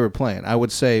who they were playing, I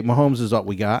would say Mahomes is what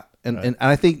we got. And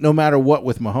I think no matter what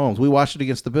with Mahomes, we watched it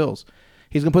against the Bills.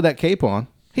 He's going to put that cape on.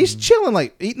 He's chilling,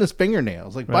 like eating his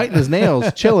fingernails, like biting his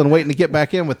nails, chilling, waiting to get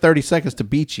back in with 30 seconds to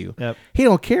beat you. Yep. He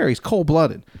don't care. He's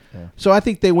cold-blooded. Yeah. So I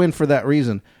think they win for that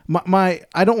reason.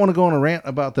 I don't want to go on a rant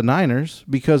about the Niners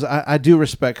because I do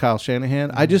respect Kyle Shanahan.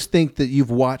 Mm-hmm. I just think that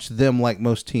you've watched them, like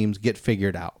most teams, get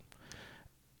figured out.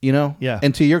 Yeah.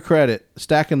 And to your credit,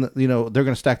 stacking they're going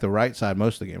to stack the right side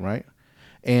most of the game, right?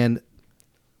 And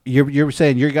you're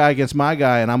saying your guy against my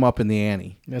guy, and I'm up in the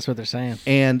ante. That's what they're saying.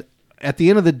 And at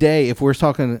the end of the day, if we were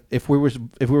going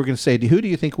to say, who do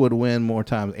you think would win more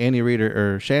times, Andy Reid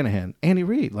or Shanahan? Andy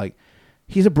Reid, like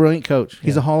he's a brilliant coach.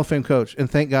 He's a Hall of Fame coach, and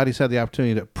thank God he's had the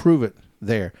opportunity to prove it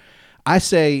there. I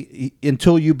say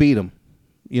until you beat them,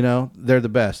 they're the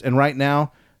best. And right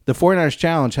now, the 49ers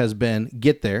challenge has been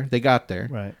get there. They got there.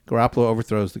 Right. Garoppolo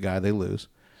overthrows the guy. They lose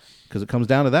because it comes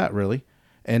down to that, really.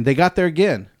 And they got there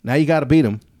again. Now you got to beat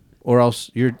them. Or else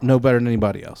you're no better than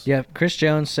anybody else. Yeah, Chris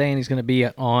Jones saying he's going to be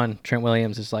on Trent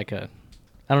Williams is like I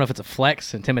don't know if it's a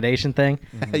flex, intimidation thing,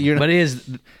 but it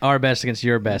is our best against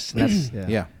your best. And that's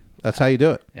that's how you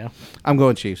do it. Yeah, I'm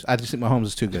going Chiefs. I just think Mahomes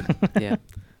is too good. Yeah,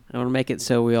 I want to make it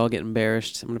so we all get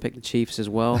embarrassed. I'm going to pick the Chiefs as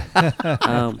well.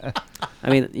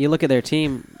 You look at their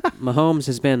team. Mahomes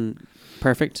has been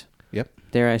perfect. Yep.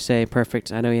 Dare I say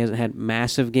perfect. I know he hasn't had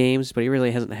massive games, but he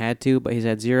really hasn't had to. But he's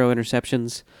had 0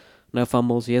 interceptions. No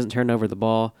fumbles. He hasn't turned over the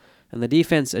ball. And the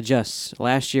defense adjusts.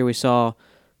 Last year we saw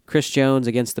Chris Jones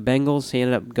against the Bengals. He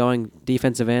ended up going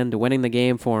defensive end, winning the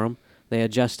game for him. They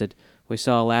adjusted. We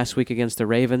saw last week against the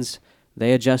Ravens.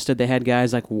 They adjusted. They had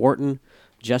guys like Wharton,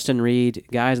 Justin Reed,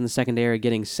 guys in the secondary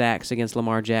getting sacks against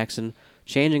Lamar Jackson,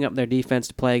 changing up their defense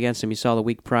to play against him. You saw the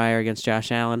week prior against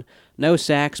Josh Allen. No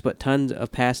sacks, but tons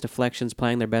of pass deflections,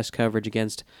 playing their best coverage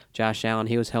against Josh Allen.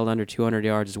 He was held under 200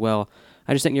 yards as well.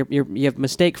 I just think you have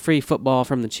mistake-free football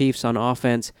from the Chiefs on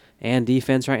offense and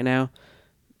defense right now.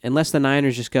 Unless the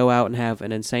Niners just go out and have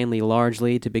an insanely large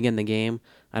lead to begin the game,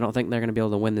 I don't think they're going to be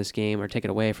able to win this game or take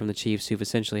it away from the Chiefs, who've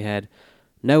essentially had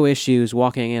no issues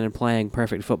walking in and playing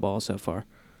perfect football so far.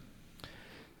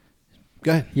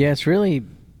 Go ahead. Yeah, it's really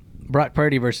Brock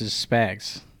Purdy versus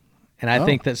Spags. And I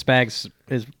think that Spags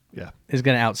is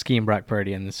going to out-scheme Brock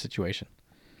Purdy in this situation.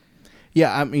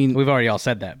 Yeah, I mean... We've already all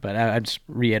said that, but I'm just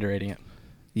reiterating it.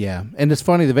 Yeah, and it's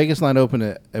funny, the Vegas line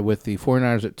opened with the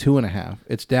 49ers at 2.5.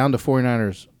 It's down to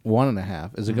 49ers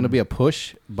 1.5. Is it going to be a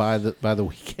push by the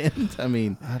weekend? I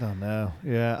mean... I don't know.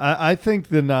 Yeah, I think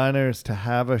the Niners to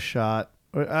have a shot...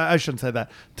 I shouldn't say that.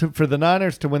 For the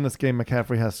Niners to win this game,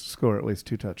 McCaffrey has to score at least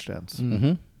 2 touchdowns.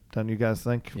 Mm-hmm. Don't you guys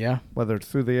think? Yeah. Whether it's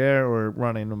through the air or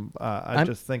running, I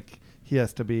just think he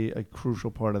has to be a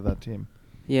crucial part of that team.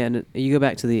 Yeah, and you go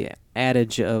back to the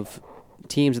adage of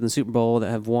teams in the Super Bowl that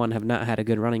have won have not had a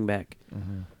good running back.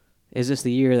 Mm-hmm. Is this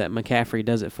the year that McCaffrey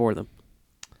does it for them?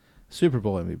 Super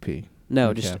Bowl MVP. No,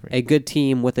 McCaffrey. just a good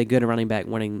team with a good running back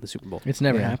winning the Super Bowl. It's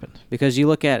never happened. Because you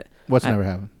look at What's never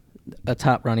happened? A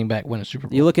top running back win a Super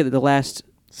Bowl. You look at the last.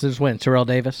 Since when? Terrell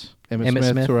Davis? Emmett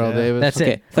Smith, Terrell Davis. That's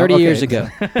Okay, it. 30 Okay. years ago.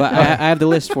 But I have the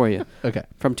list for you. Okay.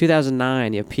 From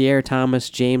 2009, you have Pierre Thomas,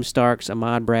 James Starks,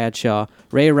 Ahmad Bradshaw,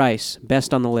 Ray Rice,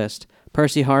 best on the list.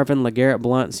 Percy Harvin, LeGarrette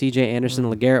Blount, C.J. Anderson,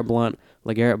 LeGarrette Blount,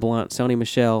 Sony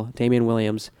Michel, Damian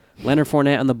Williams, Leonard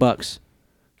Fournette on the Bucks,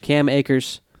 Cam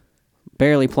Akers,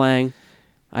 barely playing,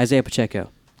 Isaiah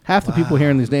Pacheco. Half the people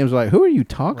hearing these names are like, who are you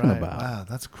talking Right. about? Wow,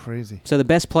 that's crazy. So the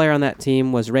best player on that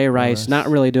team was Ray Rice, not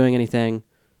really doing anything.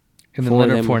 And then for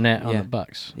Leonard them. Fournette on Yeah. the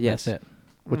Bucks. Yes. That's it.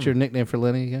 What's your nickname for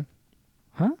Lenny again?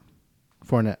 Huh?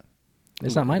 Fournette.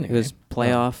 It's not my It nickname. was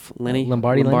playoff Lenny.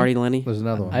 Lombardi Lenny. There's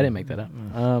another one. I didn't make that up.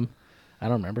 I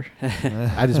don't remember.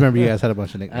 I just remember you guys had a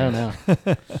bunch of I nicknames. don't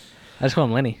know. I just call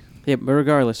him Lenny. Yeah, but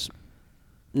regardless,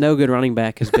 no good running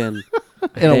back has been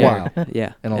In a there. while.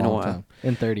 Yeah, In a long time.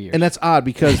 In 30 years. And that's odd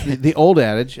because the old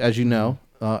adage, as you know,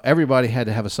 everybody had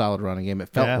to have a solid running game. It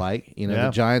felt like, the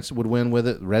Giants would win with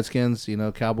it, the Redskins,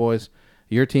 Cowboys.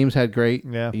 Your teams had great,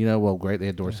 Yeah. great. They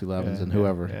had Dorsey Levens and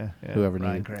whoever Ryan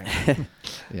needed. Grant.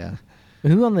 Yeah.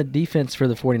 Who on the defense for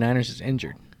the 49ers is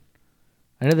injured?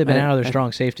 I know they've been out of their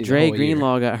strong safety. Dre the whole year.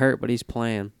 Greenlaw got hurt, but he's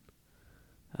playing.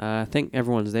 I think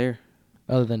everyone's there.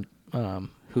 Other than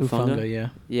Hufanga, yeah.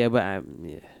 Yeah, but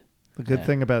The good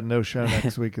thing about no show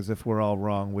next week is if we're all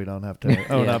wrong, we don't have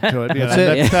to own up to it. That's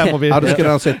it. Next time we'll be. I'll just get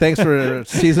on and say thanks for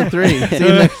season 3. See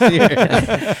you next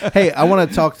year. Hey, I want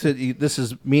to talk to you. This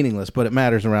is meaningless, but it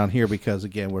matters around here because,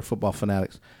 again, we're football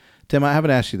fanatics. Tim, I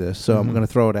haven't asked you this, so I'm going to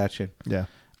throw it at you. Yeah.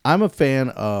 I'm a fan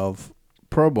of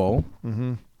Pro Bowl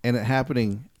Mm-hmm. and it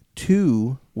happening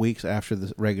 2 weeks after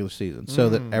the regular season so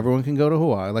that everyone can go to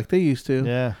Hawaii like they used to.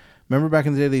 Yeah. Remember back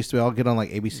in the day they used to all get on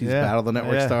like ABC's Battle of the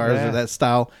Network Yeah, Stars yeah. or that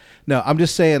style. No, I'm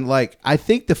just saying, like, I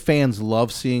think the fans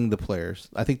love seeing the players.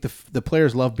 I think the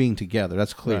players love being together.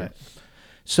 That's clear. Right.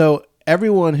 So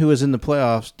everyone who is in the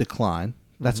playoffs decline.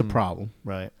 That's a problem.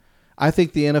 Right. I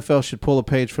think the NFL should pull a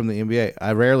page from the NBA.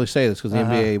 I rarely say this because the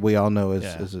NBA, we all know,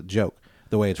 is a joke.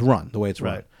 The way it's run.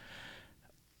 Right.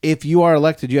 If you are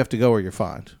elected, you have to go or you're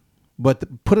fined.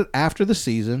 But put it after the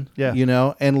season,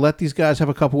 and let these guys have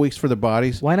a couple weeks for their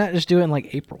bodies. Why not just do it in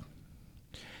like April?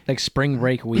 Like spring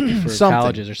break week for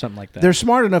colleges or something like that. They're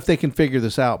smart enough they can figure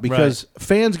this out because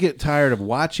fans get tired of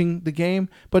watching the game,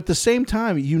 but at the same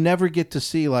time, you never get to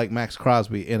see like Max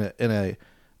Crosby in a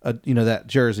that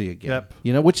jersey again.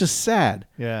 Yep. Which is sad.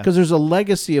 Yeah. Because there's a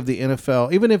legacy of the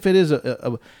NFL, even if it is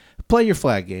a play your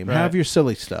flag game, Right. have your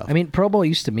silly stuff. I mean, Pro Bowl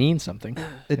used to mean something.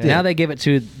 It did. Now they give it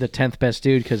to the 10th best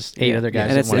dude because 8 other guys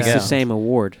and didn't want it's to go. the same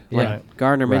award. Yeah. Like Right.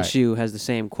 Gardner Right. Minshew has the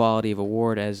same quality of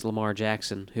award as Lamar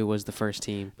Jackson, who was the first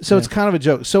team. So it's kind of a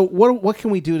joke. So what can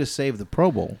we do to save the Pro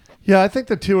Bowl? Yeah, I think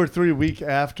the 2 or 3 week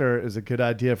after is a good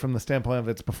idea from the standpoint of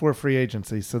it's before free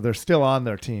agency, so they're still on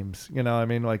their teams. I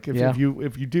mean, like if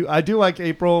you do, I do like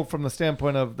April from the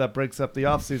standpoint of that breaks up the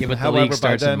offseason. Yeah, but the However, league by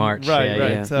starts in then, March. right? Yeah,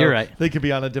 Right. yeah. So You're right. They could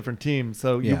be on a different team,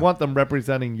 so you Yeah. want them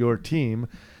representing your team.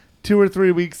 2 or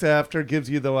 3 weeks after gives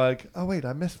you the like, oh wait,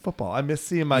 I miss football. I miss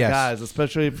seeing my Yes. guys,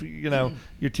 especially if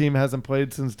your team hasn't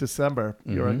played since December.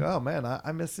 You're like, oh man,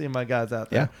 I miss seeing my guys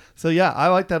out there. Yeah. So yeah, I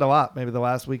like that a lot. Maybe the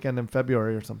last weekend in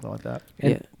February or something like that.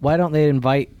 And why don't they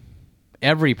invite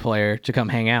every player to come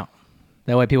hang out?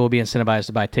 That way people will be incentivized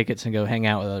to buy tickets and go hang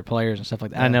out with other players and stuff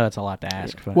like that. I know that's a lot to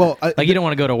ask. But Well, you don't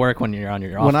want to go to work when you're on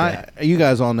your off day. You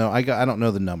guys all know, I don't know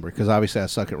the number because obviously I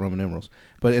suck at Roman numerals.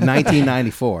 But in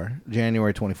 1994,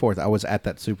 January 24th, I was at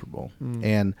that Super Bowl,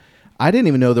 and I didn't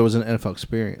even know there was an NFL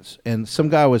experience. And some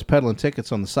guy was peddling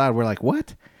tickets on the side. We're like,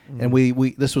 what? And we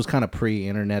this was kind of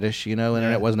pre-internet-ish,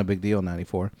 Internet wasn't a big deal in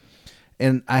 '94.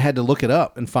 And I had to look it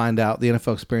up and find out the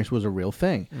NFL experience was a real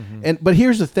thing. But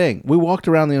here's the thing: we walked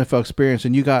around the NFL experience,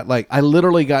 and you got I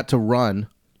literally got to run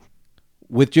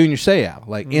with Junior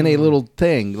Seau, in a little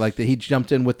thing, that he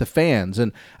jumped in with the fans,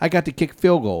 and I got to kick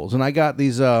field goals, and I got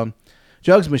these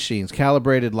jugs machines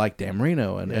calibrated like Dan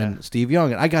Marino and Steve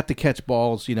Young, and I got to catch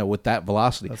balls, with that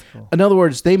velocity. That's cool. In other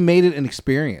words, they made it an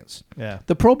experience. Yeah.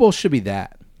 The Pro Bowl should be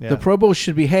that. Yeah. The Pro Bowl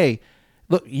should be, hey,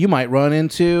 look, you might run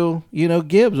into,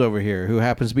 Gibbs over here who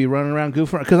happens to be running around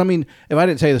goofing around. Because, I mean, if I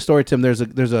didn't tell you the story, Tim, there's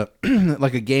a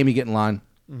like a game you get in line.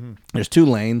 There's 2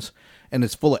 lanes, and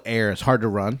it's full of air. It's hard to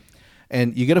run.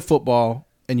 And you get a football,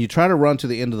 and you try to run to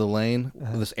the end of the lane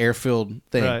with this air-filled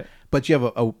thing. Right. But you have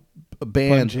a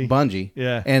band, Bungee. bungee.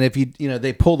 Yeah. And if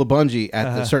they pull the bungee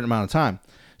at a certain amount of time.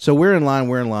 So we're in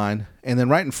line, and then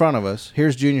right in front of us,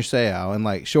 here's Junior Seau in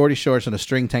like shorty shorts and a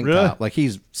string tank top. Like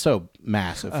he's so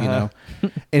massive, you know.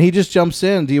 And he just jumps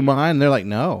in. Do you mind? And they're like,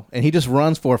 no. And he just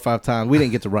runs 4 or 5 times. We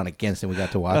didn't get to run against him. We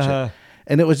got to watch it,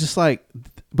 and it was just like,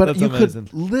 but That's you amazing.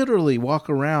 could literally walk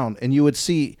around and you would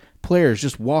see players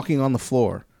just walking on the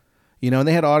floor. You know, and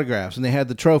they had autographs, and they had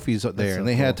the trophies up there, so and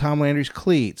they cool. had Tom Landry's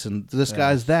cleats, and this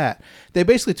guy's that. They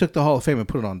basically took the Hall of Fame and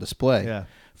put it on display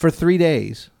for 3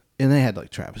 days. And they had like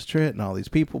Travis Tritt and all these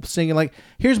people singing. Like,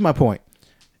 here's my point: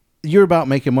 you're about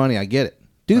making money. I get it.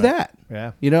 Do that.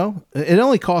 Yeah. You know, it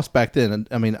only cost back then. And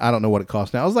I mean, I don't know what it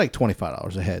costs now. It was like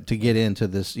 $25 a head to get into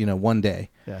this. You know, one day.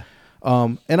 Yeah.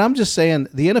 And I'm just saying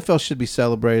the NFL should be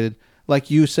celebrated. Like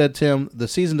you said, Tim, the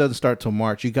season doesn't start till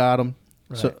March. You got them.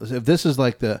 Right. So if this is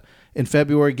like in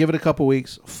February, give it a couple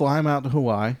weeks, fly them out to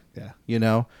Hawaii. Yeah. You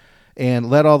know, and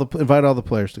invite all the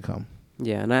players to come.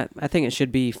 Yeah, and I think it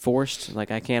should be forced. Like,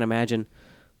 I can't imagine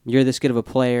you're this good of a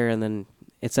player and then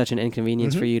it's such an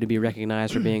inconvenience for you to be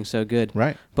recognized for being so good.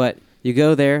 Right. But you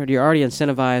go there, you're already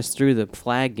incentivized through the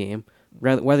flag game.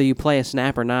 Whether you play a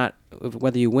snap or not,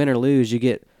 whether you win or lose, you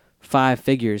get 5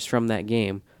 figures from that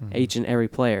game, each and every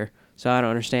player. So I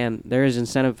don't understand. There's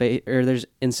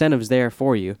incentives there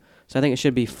for you. So I think it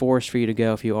should be forced for you to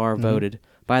go if you are voted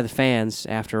by the fans,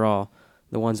 after all,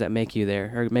 the ones that make you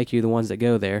there, or make you the ones that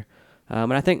go there.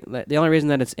 And I think that the only reason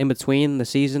that it's in between the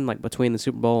season, like between the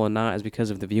Super Bowl and not, is because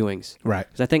of the viewings. Right.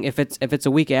 Because I think if it's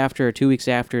a week after or 2 weeks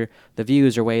after, the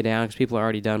views are way down because people are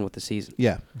already done with the season.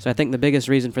 Yeah. So I think the biggest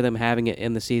reason for them having it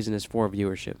in the season is for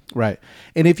viewership. Right.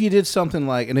 And if you did something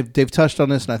like, and if they've touched on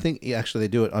this, and I think actually they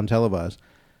do it untelevised,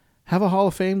 have a Hall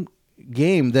of Fame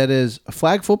game that is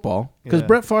flag football. Because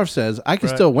Brett Favre says, I can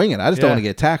still wing it. I just don't want to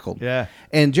get tackled. Yeah.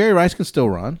 And Jerry Rice can still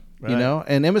run. Right. You know,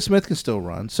 and Emmitt Smith can still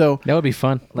run. So That would be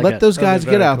fun. Like let those guys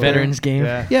get out there. Veterans game.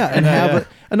 Yeah, and have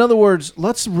in other words,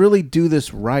 let's really do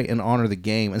this right and honor the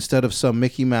game instead of some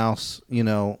Mickey Mouse, you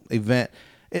know, event.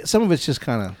 Some of it's just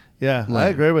kind of Yeah, I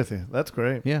agree with you. That's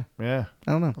great. Yeah. Yeah.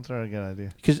 I don't know. That's a very good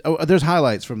idea. Because there's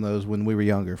highlights from those when we were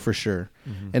younger, for sure,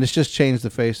 and it's just changed the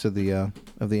face of the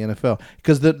NFL.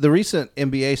 Because the recent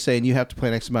NBA saying you have to play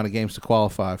an X amount of games to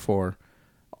qualify for,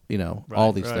 you know,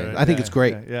 all these things. I think it's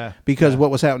great. Yeah. Because what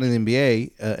was happening in the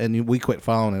NBA, and we quit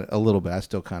following it a little bit. I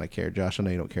still kind of care. Josh, I know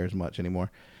you don't care as much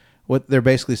anymore. What they're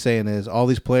basically saying is all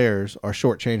these players are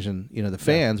shortchanging, you know, the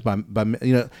fans by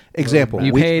you know, example.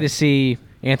 You pay to see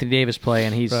Anthony Davis play,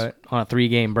 and he's on a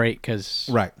 3-game break because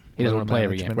he doesn't want to play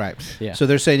every game. Right. Yeah. So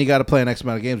they're saying you got to play an X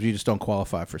amount of games, but you just don't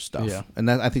qualify for stuff. Yeah. And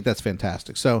I think that's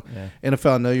fantastic. So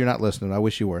NFL, I know you're not listening. I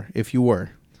wish you were. If you were,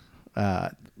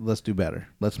 let's do better.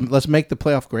 Let's make the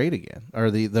playoff great again,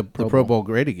 or the Pro Bowl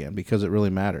great again, because it really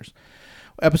matters.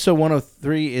 Episode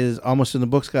 103 is almost in the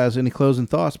books, guys. Any closing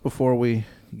thoughts before we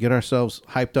get ourselves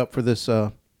hyped up for this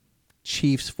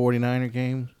Chiefs 49er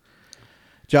game?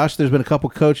 Josh, there's been a couple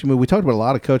coaching moves. We talked about a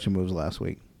lot of coaching moves last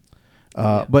week.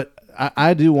 But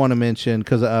I do want to mention,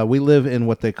 because we live in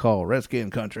what they call Redskin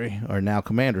country, or now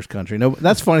Commanders country. No,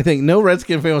 that's a funny thing. No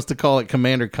Redskin fan wants to call it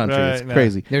Commander country. Right, It's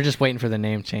crazy. They're just waiting for the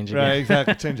name change again. Right,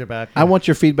 exactly. Change it back. I want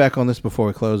your feedback on this before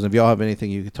we close. And if y'all have anything,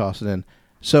 you could toss it in.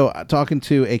 So, talking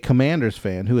to a Commanders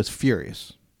fan who is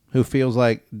furious, who feels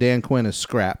like Dan Quinn is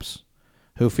scraps,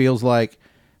 who feels like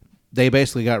they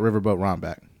basically got Riverboat Ron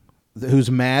back,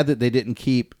 who's mad that they didn't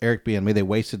keep Eric Bieniemy. They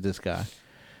wasted this guy.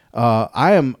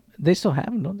 I am. They still have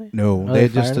him, don't they? No, Oh, they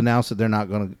fired just him? announced that they're not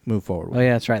going to move forward with Oh, it.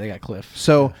 yeah, that's right. They got Cliff.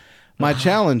 So, my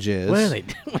challenge is... What are they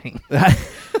doing?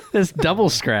 This double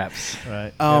scraps.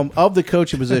 Right. Of the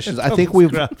coaching positions, I think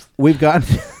scraps. we've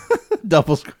gotten...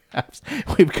 double scraps.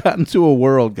 We've gotten to a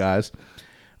world, guys,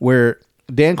 where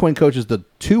Dan Quinn coaches the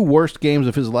 2 worst games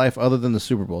of his life other than the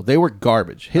Super Bowl. They were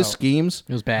garbage. His schemes...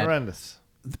 It was bad. Horrendous.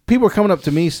 People are coming up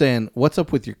to me saying, "What's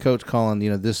up with your coach calling, you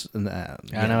know, this and that?"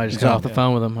 I know. I just got off the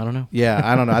phone with him. I don't know. Yeah,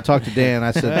 I don't know. I talked to Dan. I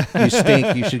said, "You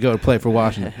stink. You should go play for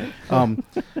Washington."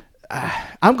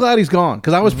 I'm glad he's gone,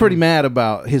 because I was pretty mad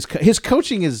about his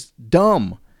coaching is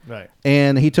dumb. Right.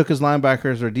 And he took his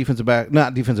linebackers or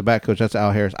not defensive back coach. That's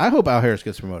Al Harris. I hope Al Harris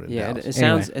gets promoted. Yeah,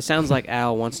 Dallas. it sounds like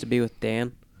Al wants to be with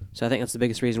Dan. So I think that's the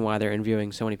biggest reason why they're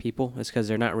interviewing so many people. Is because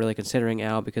they're not really considering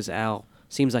Al, because Al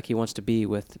seems like he wants to be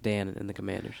with Dan and the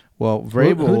Commanders. Well,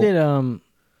 Vrabel. Who did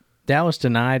Dallas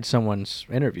denied someone's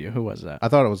interview? Who was that? I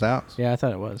thought it was Alex. Yeah, I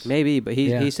thought it was. Maybe, but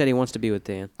he said he wants to be with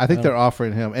Dan. I think they're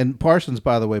offering him. And Parsons,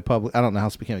 by the way, I don't know how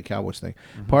this became a Cowboys thing.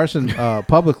 Parsons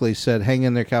publicly said, "Hang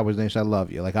in there, Cowboys Nation. I love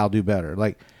you. Like, I'll do better."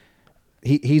 Like,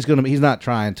 he's not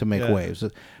trying to make waves.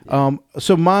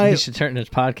 So He should turn his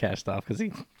podcast off, because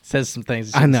he says some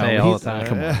things he I shouldn't know. say all the time.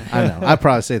 Come on. I know. I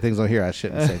probably say things on here I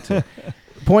shouldn't say too.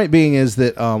 Point being is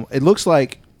that it looks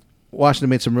like Washington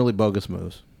made some really bogus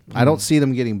moves. I don't see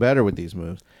them getting better with these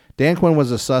moves. Dan Quinn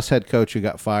was a sus head coach who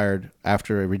got fired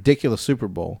after a ridiculous Super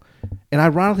Bowl. And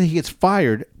ironically, he gets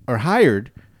fired or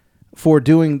hired for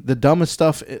doing the dumbest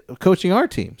stuff coaching our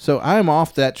team. So I am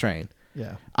off that train.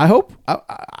 Yeah. I hope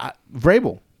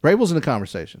Vrabel's in the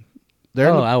conversation.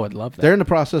 I would love that. They're in the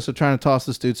process of trying to toss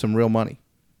this dude some real money.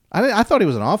 I thought he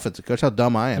was an offensive coach. How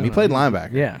dumb I am. He played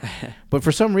linebacker. Yeah. But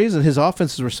for some reason, his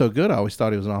offenses were so good, I always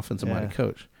thought he was an offensive-minded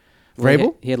coach. Well,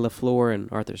 Vrabel? he had LaFleur and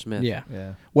Arthur Smith. Yeah.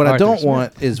 Yeah. What I Arthur don't Smith.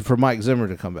 want is for Mike Zimmer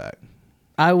to come back.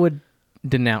 I would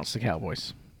denounce the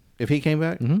Cowboys. If he came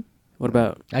back? Mm-hmm. What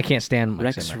about I can't stand Mike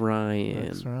Rex Zimmer. Ryan?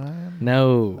 Rex Ryan.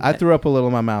 No. I threw up a little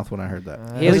in my mouth when I heard that.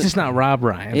 At least it's not Rob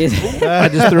Ryan. I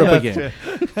just threw up again.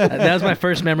 That was my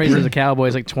first memories of the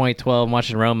Cowboys, like 2012,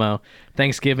 watching Romo.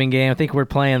 Thanksgiving game. I think we're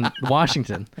playing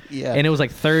Washington. Yeah. And it was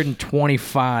like 3rd and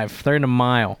 25, 3rd and a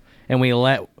mile. And we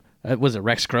let, was it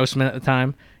Rex Grossman at the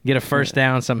time, get a first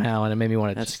down somehow. And it made me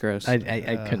want to That's gross. I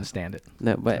couldn't stand it.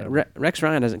 No, but Rex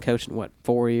Ryan hasn't coached in,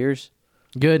 4 years?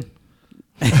 Good.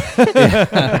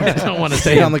 I don't want to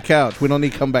say Stay on the couch. We don't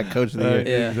need comeback coach of the year.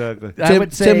 Yeah. Exactly. I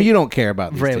would say Tim, you don't care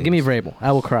about these Vrabel. teams. Give me Vrabel.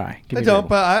 I will cry. Give I me don't, Vrabel.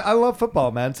 but I love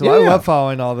football, man. So Yeah, I yeah. love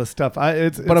following all this stuff.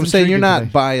 But I'm saying you're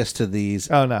not biased to these.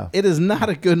 Oh, no. It is not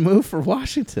a good move for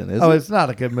Washington, is Oh, it? it's not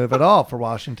a good move at all for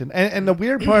Washington. And the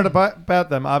weird part about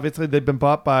them, obviously, they've been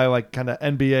bought by like kind of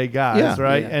NBA guys, Yeah.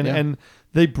 right? Yeah. And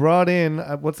they brought in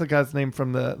what's the guy's name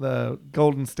from the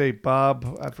Golden State,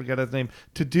 Bob? I forget his name,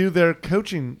 to do their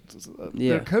coaching.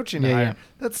 Yeah. Their coaching Yeah, hire. yeah.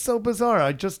 That's so bizarre.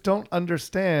 I just don't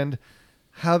understand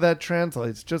how that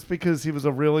translates. Just because he was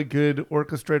a really good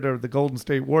orchestrator of the Golden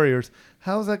State Warriors,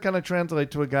 how is that going to translate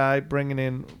to a guy bringing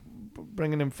in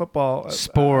football?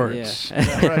 Sports. Yeah.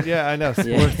 Yeah, right. Yeah, I know. Sports,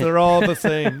 Yeah. they're all the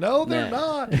same. No, they're Yeah.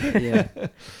 not. Yeah.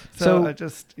 So So- I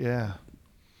just, yeah.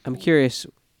 I'm curious.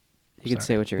 You can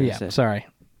say what you're going to Yeah, say. sorry.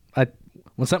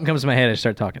 When something comes to my head, I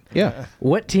start talking. Yeah.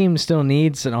 What team still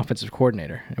needs an offensive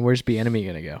coordinator, and where's Bieniemy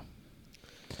going to go?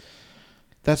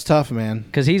 That's tough, man.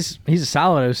 Because he's a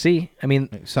solid OC. I mean,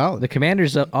 Solid. the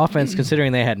Commanders' offense,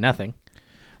 considering they had nothing.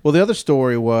 Well, the other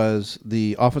story was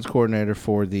the offense coordinator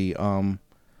for the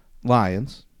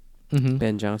Lions. Mm-hmm.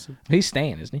 Ben Johnson. He's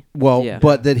staying, isn't he? Well, Yeah.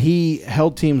 but that he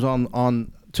held teams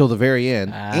on till the very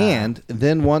end, and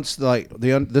then once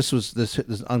this is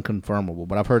unconfirmable,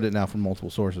 but I've heard it now from multiple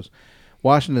sources.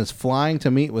 Washington is flying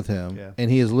to meet with him, and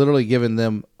he has literally given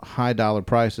them high dollar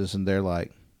prices, and they're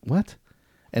like, "What?"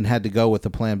 and had to go with the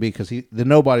plan B because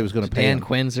nobody was going to pay Dan him.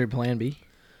 Quinn's their plan B,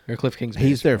 or Cliff Kingsbury.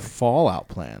 He's their fallout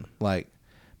plan,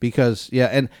 because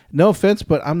and no offense,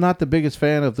 but I'm not the biggest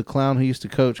fan of the clown who used to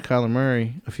coach Kyler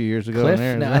Murray a few years ago. Cliff.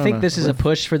 in No, I Arizona. think this is a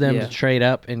push for them Yeah. to trade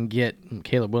up and get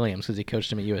Caleb Williams because he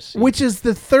coached him at USC. Which is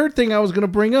the third thing I was going to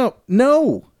bring up.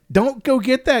 No, don't go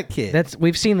get that kid.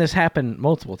 We've seen this happen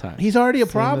multiple times. He's already a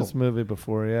Seen problem. this movie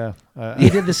before, yeah. He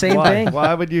did the same Why? thing.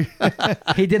 Why would you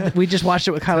He did. We just watched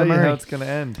it with tell Kyler you how Murray. it's going to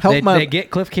end? They get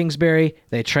Cliff Kingsbury.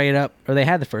 They trade up, or they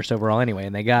had the first overall anyway,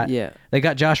 and they got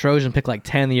Josh Rosen picked like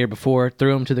 10 the year before,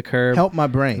 threw him to the curb, Help my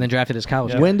brain. and then drafted his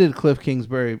college. When did Cliff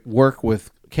Kingsbury work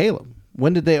with Caleb?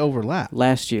 When did they overlap?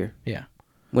 Last year. Yeah.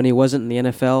 When he wasn't in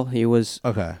the NFL, he was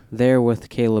Okay. there with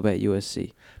Caleb at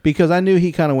USC. Because I knew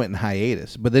he kind of went in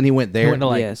hiatus, but then he went there. He went to,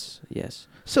 like, yes.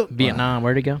 So Vietnam.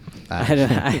 Where'd he go? I don't,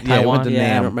 Yeah, he went to I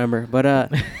Nam. don't remember. But,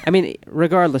 I mean,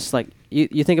 regardless, like,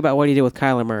 you think about what he did with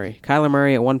Kyler Murray. Kyler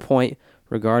Murray, at one point,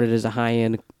 regarded as a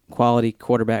high-end quality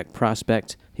quarterback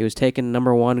prospect. He was taken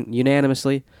number one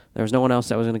unanimously. There was no one else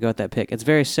that was going to go at that pick. It's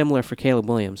very similar for Caleb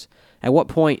Williams. At what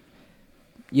point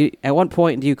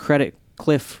do you credit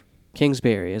Cliff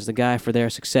Kingsbury as the guy for their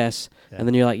success? And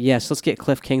then you're like, yes, let's get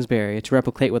Cliff Kingsbury to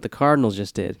replicate what the Cardinals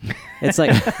just did. It's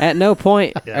like, at no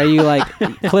point are you like,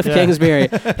 Cliff Kingsbury,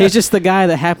 he's just the guy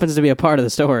that happens to be a part of the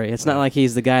story. It's not like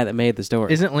he's the guy that made the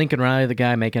story. Isn't Lincoln Riley the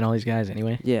guy making all these guys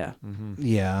anyway? Yeah.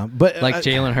 yeah, but Like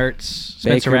Jalen Hurts,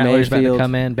 Spencer Baker Rattler's about to Mayfield.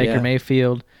 come in, Baker Yeah.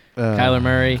 Mayfield, Kyler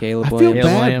Murray. Caleb I feel Williams.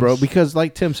 bad, bro, Williams. because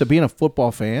like Tim said, being a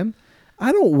football fan,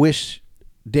 I don't wish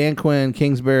Dan Quinn,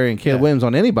 Kingsbury, and Caleb Williams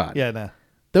on anybody. Yeah, no.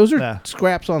 Those are Nah.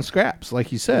 scraps on scraps,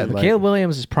 like you said. Like, Caleb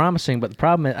Williams is promising, but the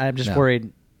problem is I'm just No.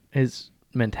 worried his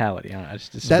mentality. It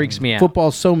just that freaks me out.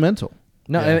 Football's so mental.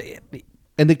 No,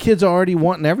 And the kid's already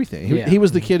wanting everything. Yeah. He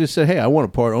was the kid who said, "Hey, I want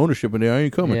a part ownership in there. I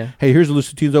ain't coming. Yeah. Hey, here's a list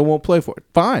of teams I won't play for.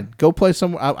 Fine, go play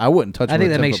somewhere. I wouldn't touch. I him think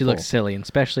with a that makes 10-foot you look pole. silly, and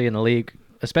especially in a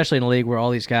league where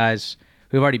all these guys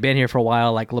who've already been here for a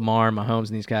while, like Lamar, Mahomes,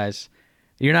 and these guys,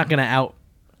 you're not gonna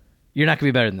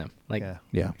be better than them. Like, Yeah.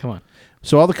 Yeah. come on.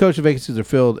 So all the coaching vacancies are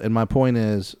filled, and my point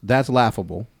is that's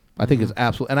laughable. I think it's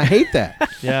absolute, and I hate that.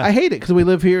 Yeah. I hate it because we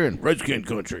live here in Redskin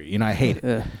country. You know, I hate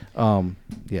it.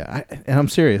 Yeah, and I'm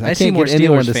serious. I see can't more get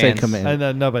anyone Steelers to say fans. Commanders.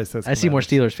 And nobody says I see more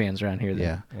Commanders. Steelers fans around here.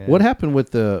 Yeah. Yeah. What happened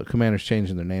with the Commanders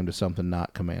changing their name to something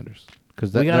not Commanders?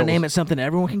 Because We got to name it something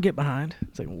everyone can get behind.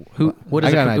 It's like, who? What is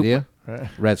I got an who- idea. Right.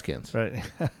 Redskins. Right.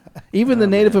 Even the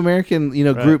Native American,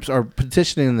 Right. groups are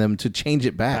petitioning them to change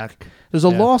it back. There's a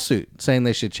Yeah. lawsuit saying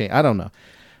they should change. I don't know.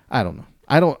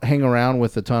 I don't hang around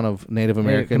with a ton of Native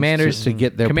Americans Commanders to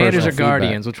get their Commanders or personal feedback.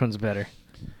 Guardians? Which one's better?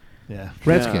 Yeah.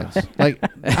 Redskins. Like,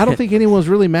 I don't think anyone's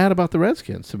really mad about the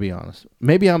Redskins, to be honest.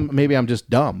 Maybe I'm just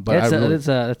dumb, but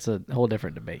That's a whole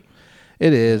different debate.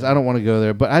 it is. I don't want to go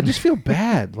there, but I just feel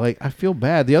bad. Like, I feel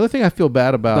bad. The other thing I feel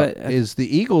bad about But, is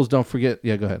the Eagles. Don't forget.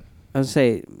 Yeah, go ahead. I was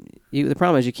say, the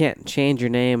problem is you can't change your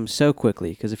name so quickly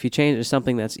because if you change it to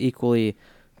something that's equally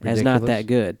as not Ridiculous. that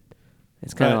good,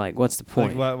 it's kind of Right. like, what's the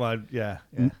point? Yeah.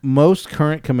 Most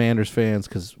current Commanders fans,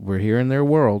 because we're here in their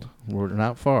world, we're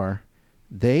not far,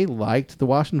 they liked the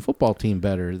Washington football team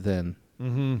better than.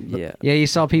 Mm-hmm. Yeah. Yeah, you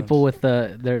saw people with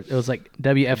it was like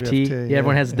WFT. WFT, Yeah,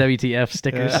 everyone yeah. has WTF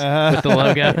stickers Yeah. with the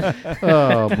logo.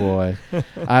 Oh boy,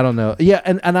 I don't know. Yeah,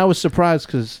 and I was surprised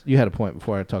because you had a point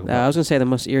before I talk I about. was going to say the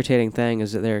most irritating thing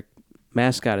is that their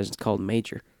mascot is called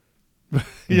Major. Yeah.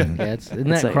 Yeah, isn't It's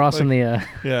that like- crossing the?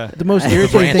 Yeah. The most irritating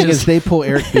thing branches. is they pull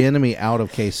Eric Bieniemy out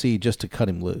of KC just to cut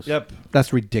him loose. Yep.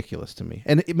 That's ridiculous to me.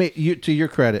 And to your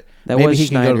credit, That maybe was he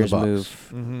can go to the Schneider's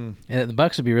Bucs. move. Mm-hmm. Yeah, the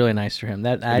Bucks would be really nice for him.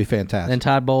 That'd be fantastic. Then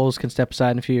Todd Bowles can step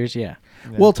aside in a few years. Yeah,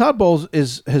 Well, Todd Bowles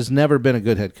has never been a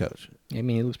good head coach, I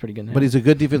mean he looks pretty good now. but he's a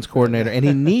good defense coordinator, and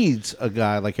he needs a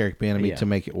guy like Eric Bieniemy Yeah. to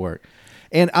make it work.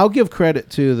 And I'll give credit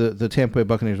to the Tampa Bay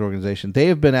Buccaneers organization. They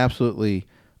have been absolutely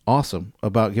awesome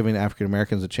about giving African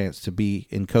Americans a chance to be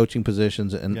in coaching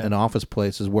positions and office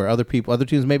places where other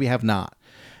teams maybe have not.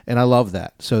 And I love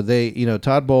that. So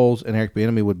Todd Bowles and Eric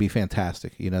Bieniemy would be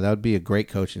fantastic. That would be a great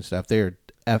coaching staff. They are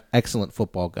excellent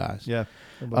football guys. Yeah.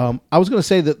 I was going to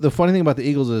say that the funny thing about the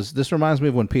Eagles is this reminds me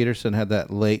of when Peterson had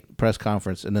that late press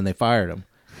conference and then they fired him.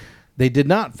 They did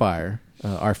not fire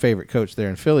our favorite coach there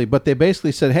in Philly, but they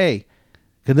basically said, hey,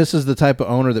 because this is the type of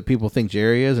owner that people think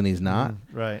Jerry is, and he's not.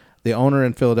 Right. The owner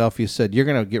in Philadelphia said, you're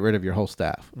going to get rid of your whole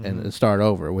staff and start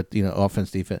over with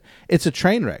offense, defense. It's a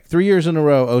train wreck. 3 years in a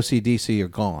row, OCDC are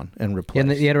gone and replaced.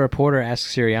 and you had a reporter ask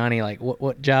Sirianni, like,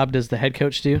 what job does the head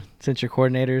coach do since your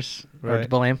coordinators are Right. to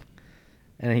blame?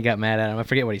 And he got mad at him. I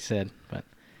forget what he said, but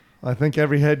I think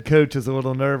every head coach is a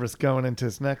little nervous going into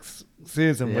his next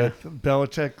season Yeah. with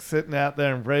Belichick sitting out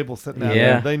there and Vrabel sitting out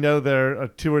Yeah. there. They know they're a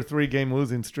 2 or 3 game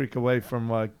losing streak away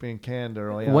from being canned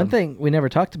early on. one thing we never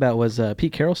talked about was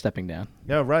Pete Carroll stepping down.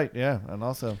 Yeah, right. Yeah, and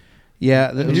also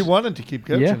yeah, he wanted to keep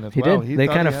coaching Yeah, as he well. did. He They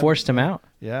thought kind he of had- forced him out.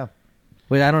 Yeah.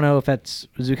 But I don't know if was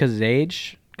because of his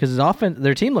age. Because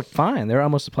their team looked fine. They're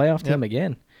almost a playoff team Yep.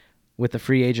 again with the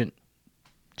free agent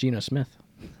Geno Smith.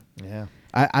 Yeah.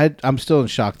 I'm still in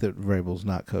shock that Vrabel's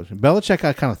not coaching. Belichick,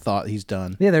 I kind of thought he's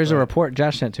done. Yeah, there's a report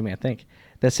Josh sent to me, I think,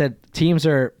 that said teams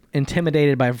are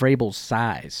intimidated by Vrabel's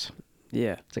size.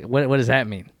 Yeah. It's like, what does that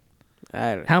mean?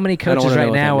 How many I don't coaches wanna know right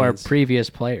what that now are means. previous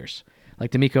players?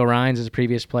 Like D'Amico Ryans is a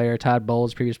previous player, Todd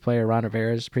Bowles is a previous player, Ron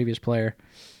Rivera is a previous player.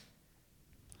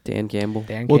 Dan Campbell.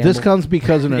 Dan Well, this Campbell. comes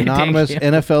because an Dan anonymous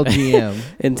Campbell. NFL GM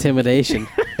Intimidation.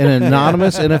 An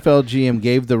anonymous NFL GM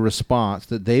gave the response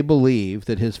that they believe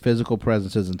that his physical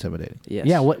presence is intimidating. Yes.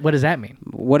 Yeah, what does that mean?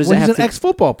 What does Well, that he's have an to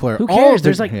ex-football player. Who All cares? of the-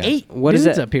 There's like yeah. 8 What dudes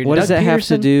does that up here. What does Doug that have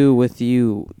to Peterson, do with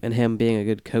you and him being a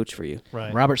good coach for you?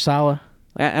 Right. Robert Saleh.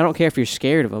 I don't care if you're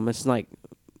scared of him. It's like,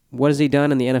 what has he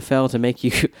done in the NFL to make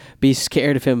you be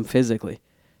scared of him physically?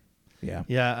 Yeah.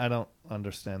 Yeah, I don't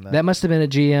understand that. That must have been a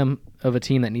GM of a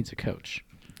team that needs a coach.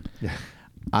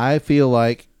 I feel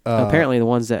like Apparently, the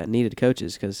ones that needed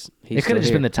coaches because he's It could have just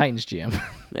still been the Titans GM.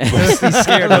 He's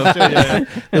scared of it.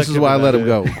 this is why I let him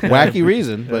go. Wacky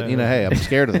reason, but hey, I'm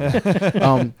scared of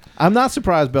them. I'm not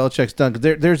surprised Belichick's done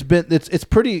because there's been it's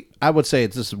pretty. I would say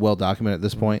this is well documented at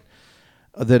this point.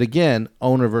 That again,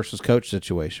 owner versus coach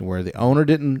situation where the owner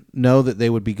didn't know that they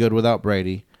would be good without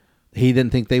Brady. He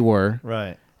didn't think they were.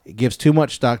 Right. It gives too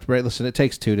much stock to Brady. Listen, it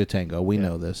takes 2 to tango. We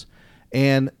know this.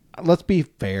 And let's be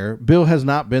fair. Bill has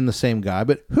not been the same guy,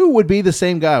 but who would be the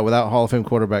same guy without Hall of Fame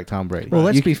quarterback Tom Brady? Well,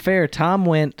 let's be fair. Tom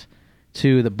went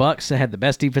to the Bucks that had the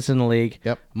best defense in the league.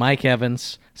 Yep. Mike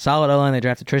Evans, solid O-line. They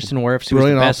drafted Tristan Wirfs, who was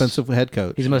Brilliant the best offensive head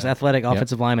coach. He's the most athletic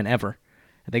offensive lineman ever.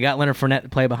 They got Leonard Fournette to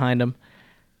play behind him.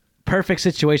 Perfect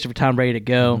situation for Tom Brady to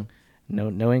go.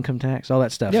 No income tax, all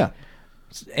that stuff. Yeah.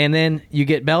 And then you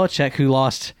get Belichick, who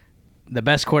lost the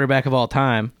best quarterback of all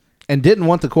time. And didn't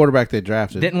want the quarterback they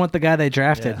drafted. Didn't want the guy they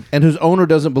drafted. And whose owner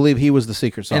doesn't believe he was the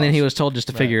secret sauce. And then he was told just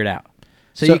to figure it out.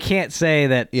 So you can't say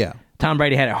that Yeah. Tom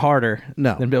Brady had it harder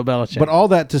No. than Bill Belichick. But all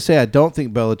that to say, I don't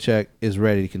think Belichick is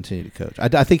ready to continue to coach.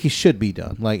 I think he should be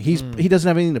done. Like he doesn't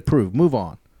have anything to prove. Move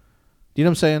on. Do you know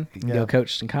what I'm saying? Go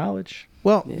coach in college.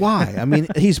 Well, why? I mean,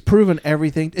 he's proven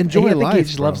everything. Enjoy I think life. he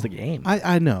just bro. loves the game.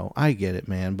 I know. I get it,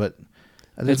 man. But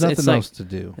there's It's nothing like- else to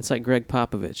do. It's like Greg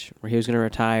Popovich, where he was going to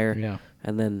retire, Yeah.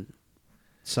 and then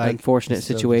Psych. unfortunate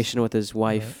Still situation with his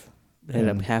wife ended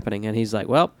up happening, and he's like,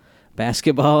 "Well,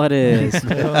 basketball it is."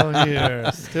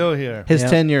 Still here. His Yeah.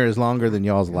 tenure is longer than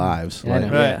y'all's lives. Yeah, I know.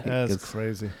 Right, that's it's-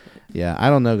 crazy. Yeah, I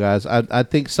don't know, guys. I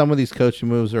think some of these coaching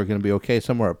moves are going to be okay.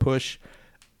 Some are a push.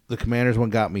 The Commanders one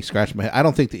got me scratching my head. I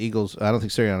don't think the Eagles. I don't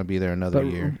think Sirianni will be there another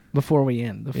But year. before we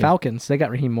end, the Falcons, they got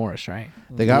Raheem Morris, right?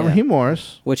 They got Yeah. Raheem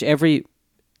Morris. Which every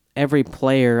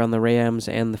player on the Rams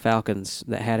and the Falcons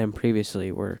that had him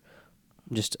previously were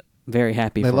just very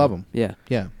happy. They for love him. Yeah,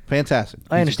 Yeah, fantastic.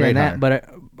 I He's a great understand that, hire.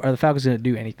 but are the Falcons going to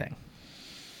do anything?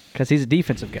 Because he's a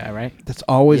defensive guy, right? That's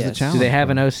always the Yes. challenge. Do they have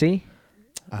bro. an OC?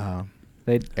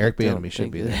 They Eric Don't Bieniemy should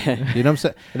think be that- there. You know what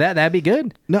I'm saying? That'd be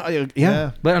good. No,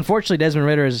 yeah. But unfortunately, Desmond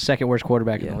Ritter is the second worst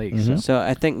quarterback in Yeah. the league. Mhm. So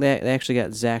I think they actually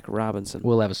got Zach Robinson.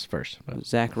 Will Levis first. But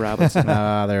Zach Robinson.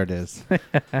 There it is.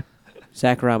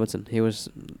 Zach Robinson. He was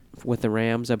with the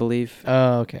Rams, I believe.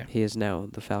 Oh, okay. He is now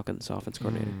the Falcons offense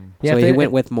coordinator. Yeah, So if he they-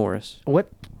 went with Morris.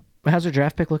 How's their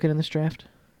draft pick looking in this draft?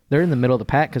 They're in the middle of the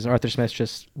pack because Arthur Smith's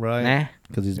just Right. nah.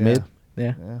 Because he's Yeah. mid.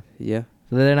 Yeah. Yeah. Yeah.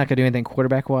 So they're not going to do anything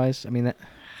quarterback wise. I mean, that.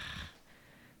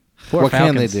 Poor What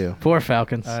can they Falcons. do? Poor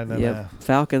Falcons. I know. Yep.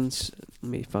 Falcons.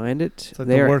 Let me find it. It's like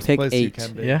They're the worst pick place 8. you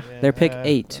can be. Yeah. They're pick Yeah,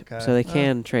 8, okay. so they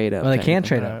can trade up. Well, they can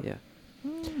technically. trade up.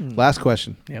 Yeah. Last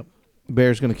question. Yep.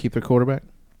 Bears going to keep their quarterback?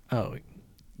 Oh,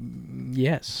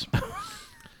 yes. They're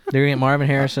going to get Marvin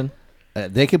Harrison.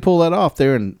 They can pull that off.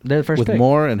 They're the first with pick.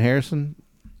 Moore and Harrison,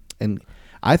 and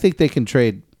I think they can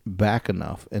trade back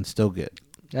enough and still get.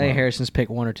 I think Harrison's pick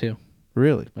 1 or 2.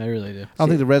 Really, I really do. I don't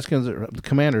think the Redskins, the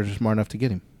Commanders, are smart enough to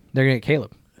get him. They're going to get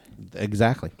Caleb.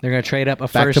 Exactly. They're going to trade up a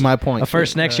Back first. to my point. A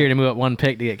first next year to move up 1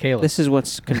 pick to get Caleb. This is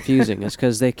what's confusing is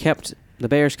because the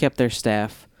Bears kept their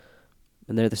staff,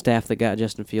 and they're the staff that got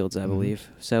Justin Fields, I believe.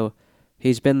 So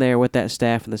he's been there with that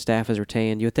staff, and the staff is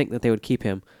retained. You would think that they would keep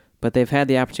him, but they've had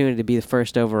the opportunity to be the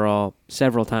first overall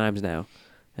several times now,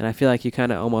 and I feel like you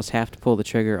kind of almost have to pull the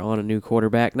trigger on a new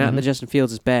quarterback. Not that Justin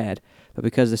Fields is bad, but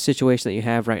because the situation that you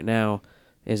have right now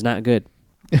is not good.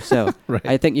 So Right.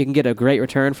 I think you can get a great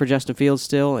return for Justin Fields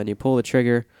still, and you pull the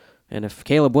trigger. And if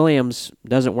Caleb Williams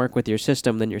doesn't work with your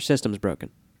system, then your system's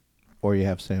broken. Or you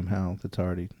have Sam Howell that's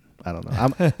already. I don't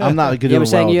know. I'm not good. Yeah, at I'm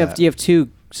saying well you with have that. you have two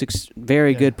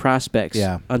very good prospects.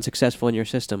 Yeah. Unsuccessful in your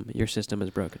system. Your system is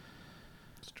broken.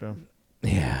 It's true.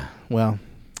 Yeah. Well,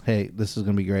 hey, this is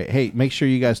gonna be great. Hey, make sure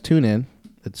you guys tune in.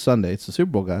 It's Sunday. It's the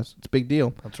Super Bowl, guys. It's a big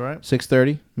deal. That's right.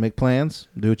 6:30. Make plans.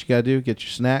 Do what you gotta do. Get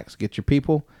your snacks. Get your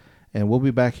people. And we'll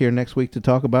be back here next week to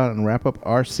talk about it and wrap up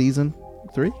our season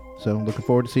 3. So looking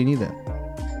forward to seeing you then.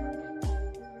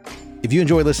 If you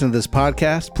enjoy listening to this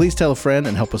podcast, please tell a friend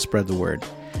and help us spread the word.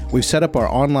 We've set up our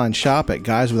online shop at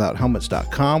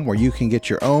guyswithouthelmets.com where you can get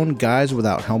your own Guys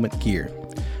Without Helmet gear.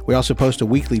 We also post a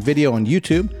weekly video on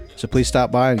YouTube, so please stop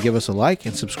by and give us a like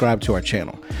and subscribe to our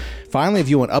channel. Finally, if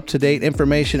you want up-to-date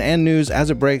information and news as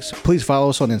it breaks, please follow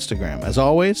us on Instagram. As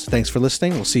always, thanks for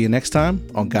listening. We'll see you next time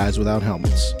on Guys Without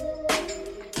Helmets.